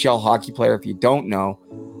OHL hockey player. If you don't know,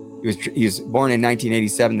 he was born in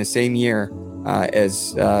 1987, the same year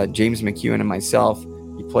as James Mcewan and myself.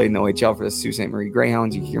 He played in the OHL for the Sault Ste. Marie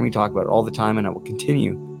Greyhounds. You hear me talk about it all the time, and I will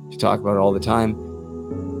continue to talk about it all the time.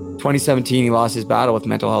 2017, he lost his battle with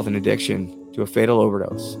mental health and addiction to a fatal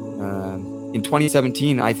overdose. In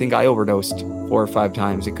 2017, I think I overdosed 4 or 5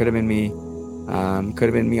 times. It could have been me. Could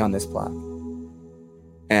have been me on this plaque.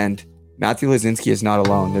 And Matthew Lazinski is not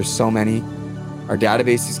alone. There's so many. Our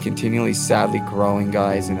database is continually, sadly growing,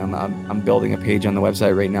 guys. And I'm building a page on the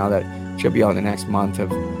website right now that should be out in the next month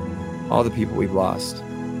of all the people we've lost.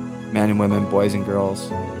 Men and women, boys and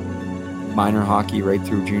girls, minor hockey right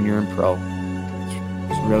through junior and pro.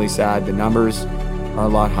 It's really sad. The numbers are a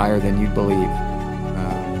lot higher than you'd believe.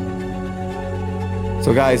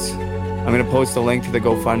 So guys, I'm going to post a link to the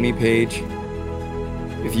GoFundMe page.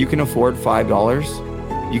 If you can afford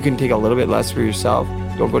 $5, you can take a little bit less for yourself.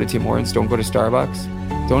 Don't go to Tim Hortons. Don't go to Starbucks.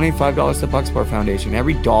 Donate $5 to the Puck Sport Foundation.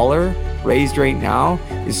 Every dollar raised right now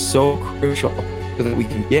is so crucial so that we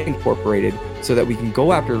can get incorporated, so that we can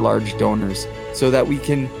go after large donors, so that we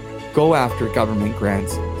can go after government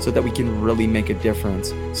grants, so that we can really make a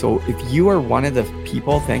difference. So if you are one of the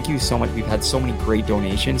people, thank you so much. We've had so many great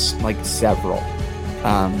donations, like several.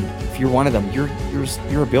 If you're one of them, you're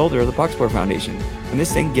a builder of the Puck Sport Foundation. When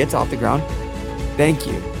this thing gets off the ground, thank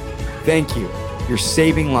you. You're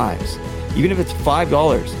saving lives. Even if it's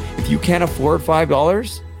 $5, if you can't afford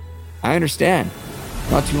 $5, I understand.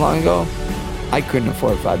 Not too long ago, I couldn't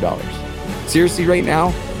afford $5. Seriously, right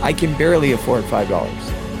now, I can barely afford $5.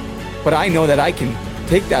 But I know that I can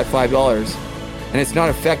take that $5 and it's not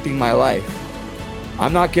affecting my life.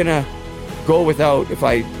 I'm not gonna go without if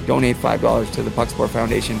I donate $5 to the Puck Sport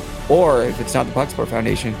Foundation, or if it's not the Puck Sport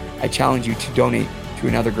Foundation, I challenge you to donate to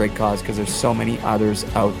another great cause, because there's so many others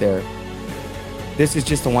out there. This is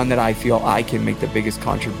just the one that I feel I can make the biggest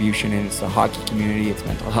contribution in. It's the hockey community, it's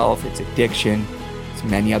mental health, it's addiction, it's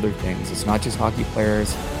many other things. It's not just hockey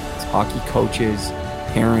players, it's hockey coaches,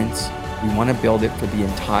 parents, We want to build it for the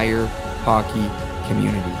entire hockey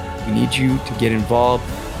community. We need you to get involved.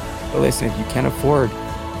 But listen, if you can't afford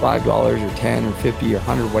 $5 or 10 or 50 or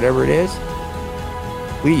 100, whatever it is,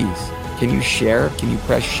 please, can you share? Can you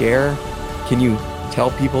press share? Can you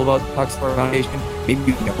tell people about the Puck Sport Foundation?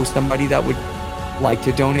 Maybe you know somebody that would like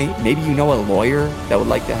to donate. Maybe you know a lawyer that would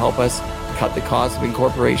like to help us cut the cost of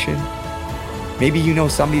incorporation. Maybe you know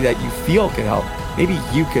somebody that you feel could help. Maybe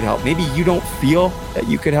you could help. Maybe you don't feel that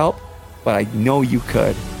you could help, but I know you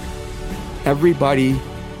could. Everybody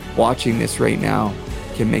watching this right now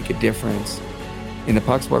can make a difference in the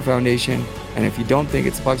Puck Sport Foundation. And if you don't think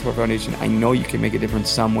it's the Puck Sport Foundation, I know you can make a difference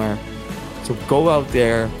somewhere. So go out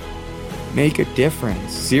there, make a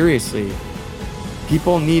difference. Seriously.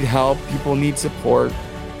 People need help. People need support.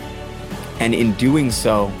 And in doing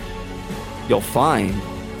so, you'll find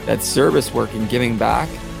that service work and giving back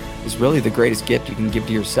is really the greatest gift you can give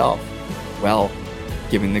to yourself. Well,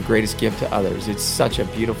 giving the greatest gift to others. It's such a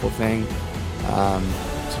beautiful thing.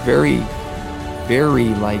 It's very, very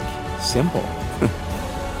like simple,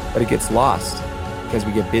 but it gets lost because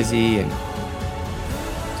we get busy and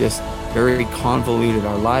just very convoluted.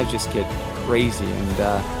 Our lives just get crazy. And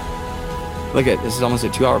look at this, is almost a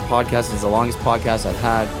 2-hour podcast. This is the longest podcast I've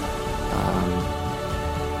had.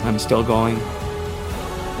 I'm still going.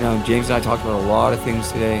 You know, James and I talked about a lot of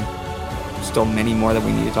things today. Still many more that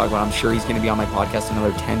we need to talk about. I'm sure he's going to be on my podcast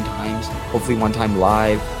another 10 times, hopefully one time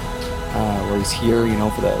live, where he's here, you know,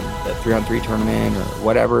 for the 3-on-3 tournament or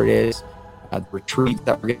whatever it is, retreat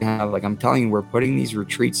that we're going to have. Like I'm telling you, we're putting these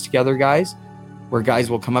retreats together, guys, where guys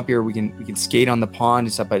will come up here, we can skate on the pond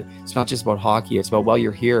and stuff, but it's not just about hockey. It's about while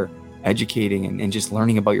you're here, educating and just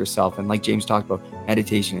learning about yourself. And like James talked about,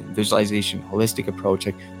 meditation, visualization, holistic approach.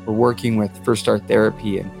 Like we're working with First Start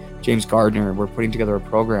Therapy and James Gardner. We're putting together a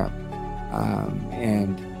program.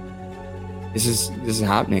 And this is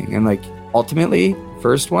happening. And like ultimately,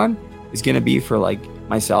 first one is going to be for like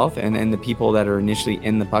myself and the people that are initially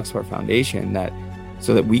in the Puck Sport Foundation, that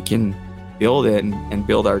so that we can build it and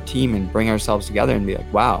build our team and bring ourselves together and be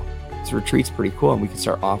like, wow, this retreat's pretty cool. And we can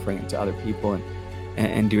start offering it to other people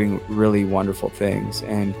and doing really wonderful things.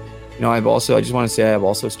 And, you know, I just want to say I've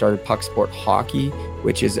also started Puck Sport Hockey,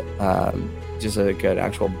 which is, just a good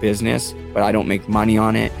actual business, but I don't make money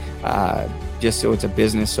on it. Just so it's a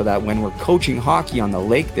business, so that when we're coaching hockey on the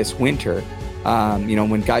lake this winter, you know,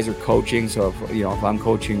 when guys are coaching, so if I'm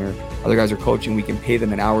coaching or other guys are coaching, we can pay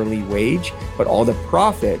them an hourly wage, but all the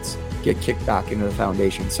profits get kicked back into the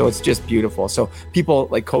foundation. So it's just beautiful. So people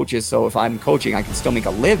like coaches, so if I'm coaching, I can still make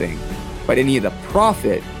a living, but any of the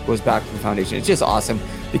profit goes back to the foundation. It's just awesome.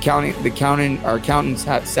 Our accountants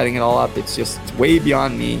setting it all up. It's way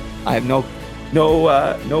beyond me. I have no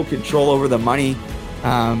control over the money,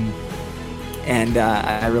 and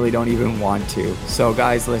I really don't even want to. So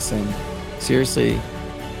guys, listen, seriously,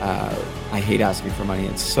 I hate asking for money.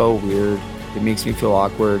 It's so weird. It makes me feel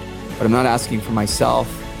awkward, but I'm not asking for myself.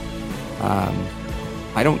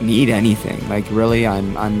 I don't need anything. Like really,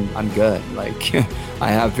 I'm good. Like I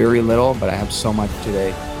have very little, but I have so much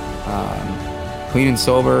today. Clean and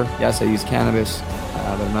sober. Yes, I use cannabis,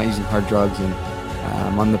 but I'm not using hard drugs, and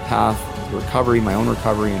I'm on the path to recovery, my own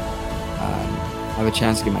recovery, and have a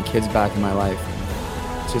chance to get my kids back in my life.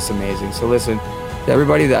 It's just amazing. So listen, to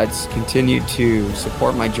everybody that's continued to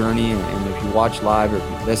support my journey, and if you watch live or if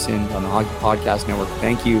you listen on the Hockey Podcast Network,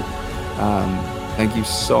 thank you. Thank you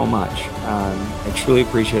so much. I truly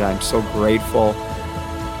appreciate it. I'm so grateful.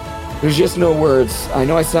 There's just no words. I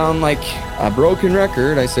know I sound like a broken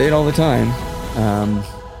record. I say it all the time.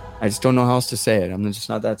 I just don't know how else to say it. I'm just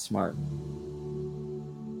not that smart.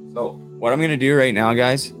 So what I'm going to do right now,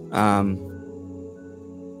 guys, I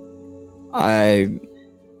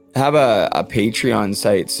have a Patreon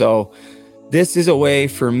site. So this is a way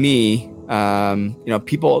for me,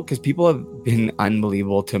 people have been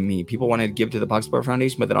unbelievable to me. People want to give to the Puck Sport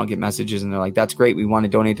Foundation, but then I'll get messages and they're like, that's great. We want to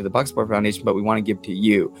donate to the Puck Sport Foundation, but we want to give to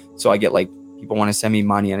you. So I get like, people want to send me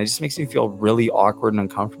money, and it just makes me feel really awkward and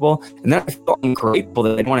uncomfortable. And then I feel ungrateful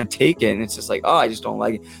that they don't want to take it. And it's just like, oh, I just don't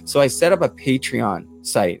like it. So I set up a Patreon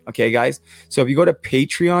site. Okay, guys. So if you go to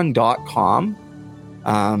patreon.com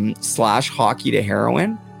 /hockey to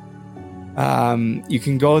heroin, you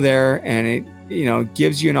can go there, and it,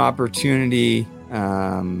 gives you an opportunity,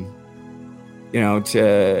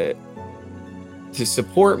 to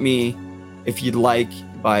support me if you'd like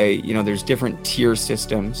by, there's different tier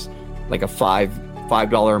systems, like a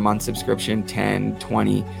 $5 a month subscription, 10,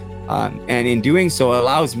 20. And in doing so, it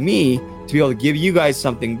allows me to be able to give you guys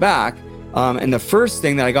something back. And the first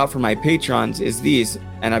thing that I got from my patrons is these,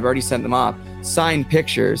 and I've already sent them off, signed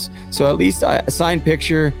pictures. So at least a signed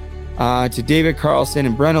picture To David Carlson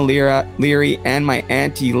and Brenna Leary and my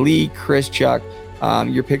auntie Lee Chrischuk.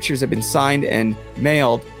 Your pictures have been signed and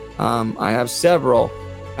mailed. I have several.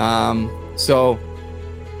 So,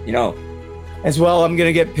 as well, I'm going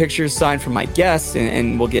to get pictures signed from my guests,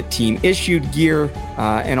 and we'll get team issued gear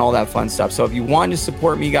and all that fun stuff. So if you want to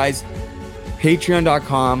support me, guys,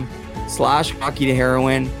 patreon.com/hockey to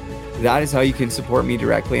heroin. That is how you can support me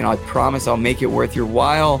directly, and I promise I'll make it worth your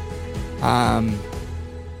while.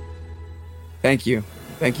 Thank you.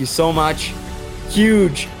 Thank you so much.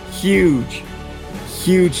 Huge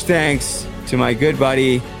thanks to my good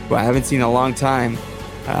buddy, who I haven't seen in a long time.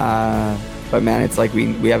 But man, it's like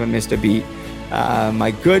we haven't missed a beat.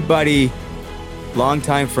 My good buddy,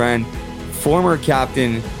 longtime friend, former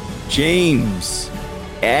captain, James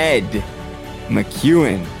Ed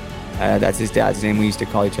Mcewan. That's his dad's name. We used to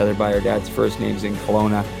call each other by our dad's first names in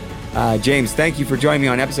Kelowna. James, thank you for joining me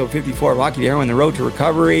on episode 54 of Hockey to Heroin, the road to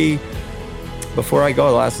recovery. Before I go,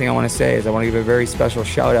 the last thing I want to say is I want to give a very special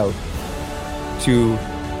shout out to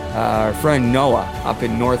our friend Noah up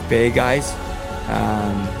in North Bay, guys.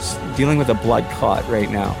 Dealing with a blood clot right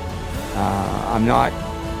now. I'm not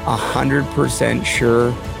 100%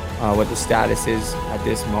 sure what the status is at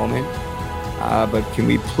this moment, but can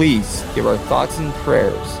we please give our thoughts and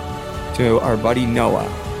prayers to our buddy Noah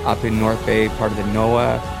up in North Bay, part of the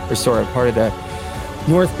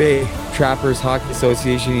North Bay Trappers Hockey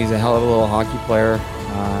Association. He's a hell of a little hockey player.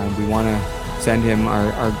 We want to send him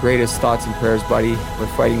our greatest thoughts and prayers, buddy. We're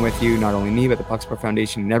fighting with you, not only me, but the Pucksport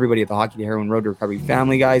Foundation and everybody at the Hockey to Heroin Road to Recovery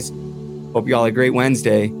family, guys. Hope you all had a great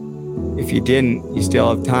Wednesday. If you didn't, you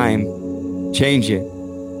still have time. Change it.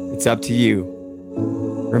 It's up to you.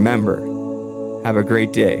 Remember, have a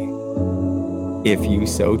great day, if you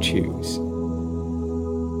so choose.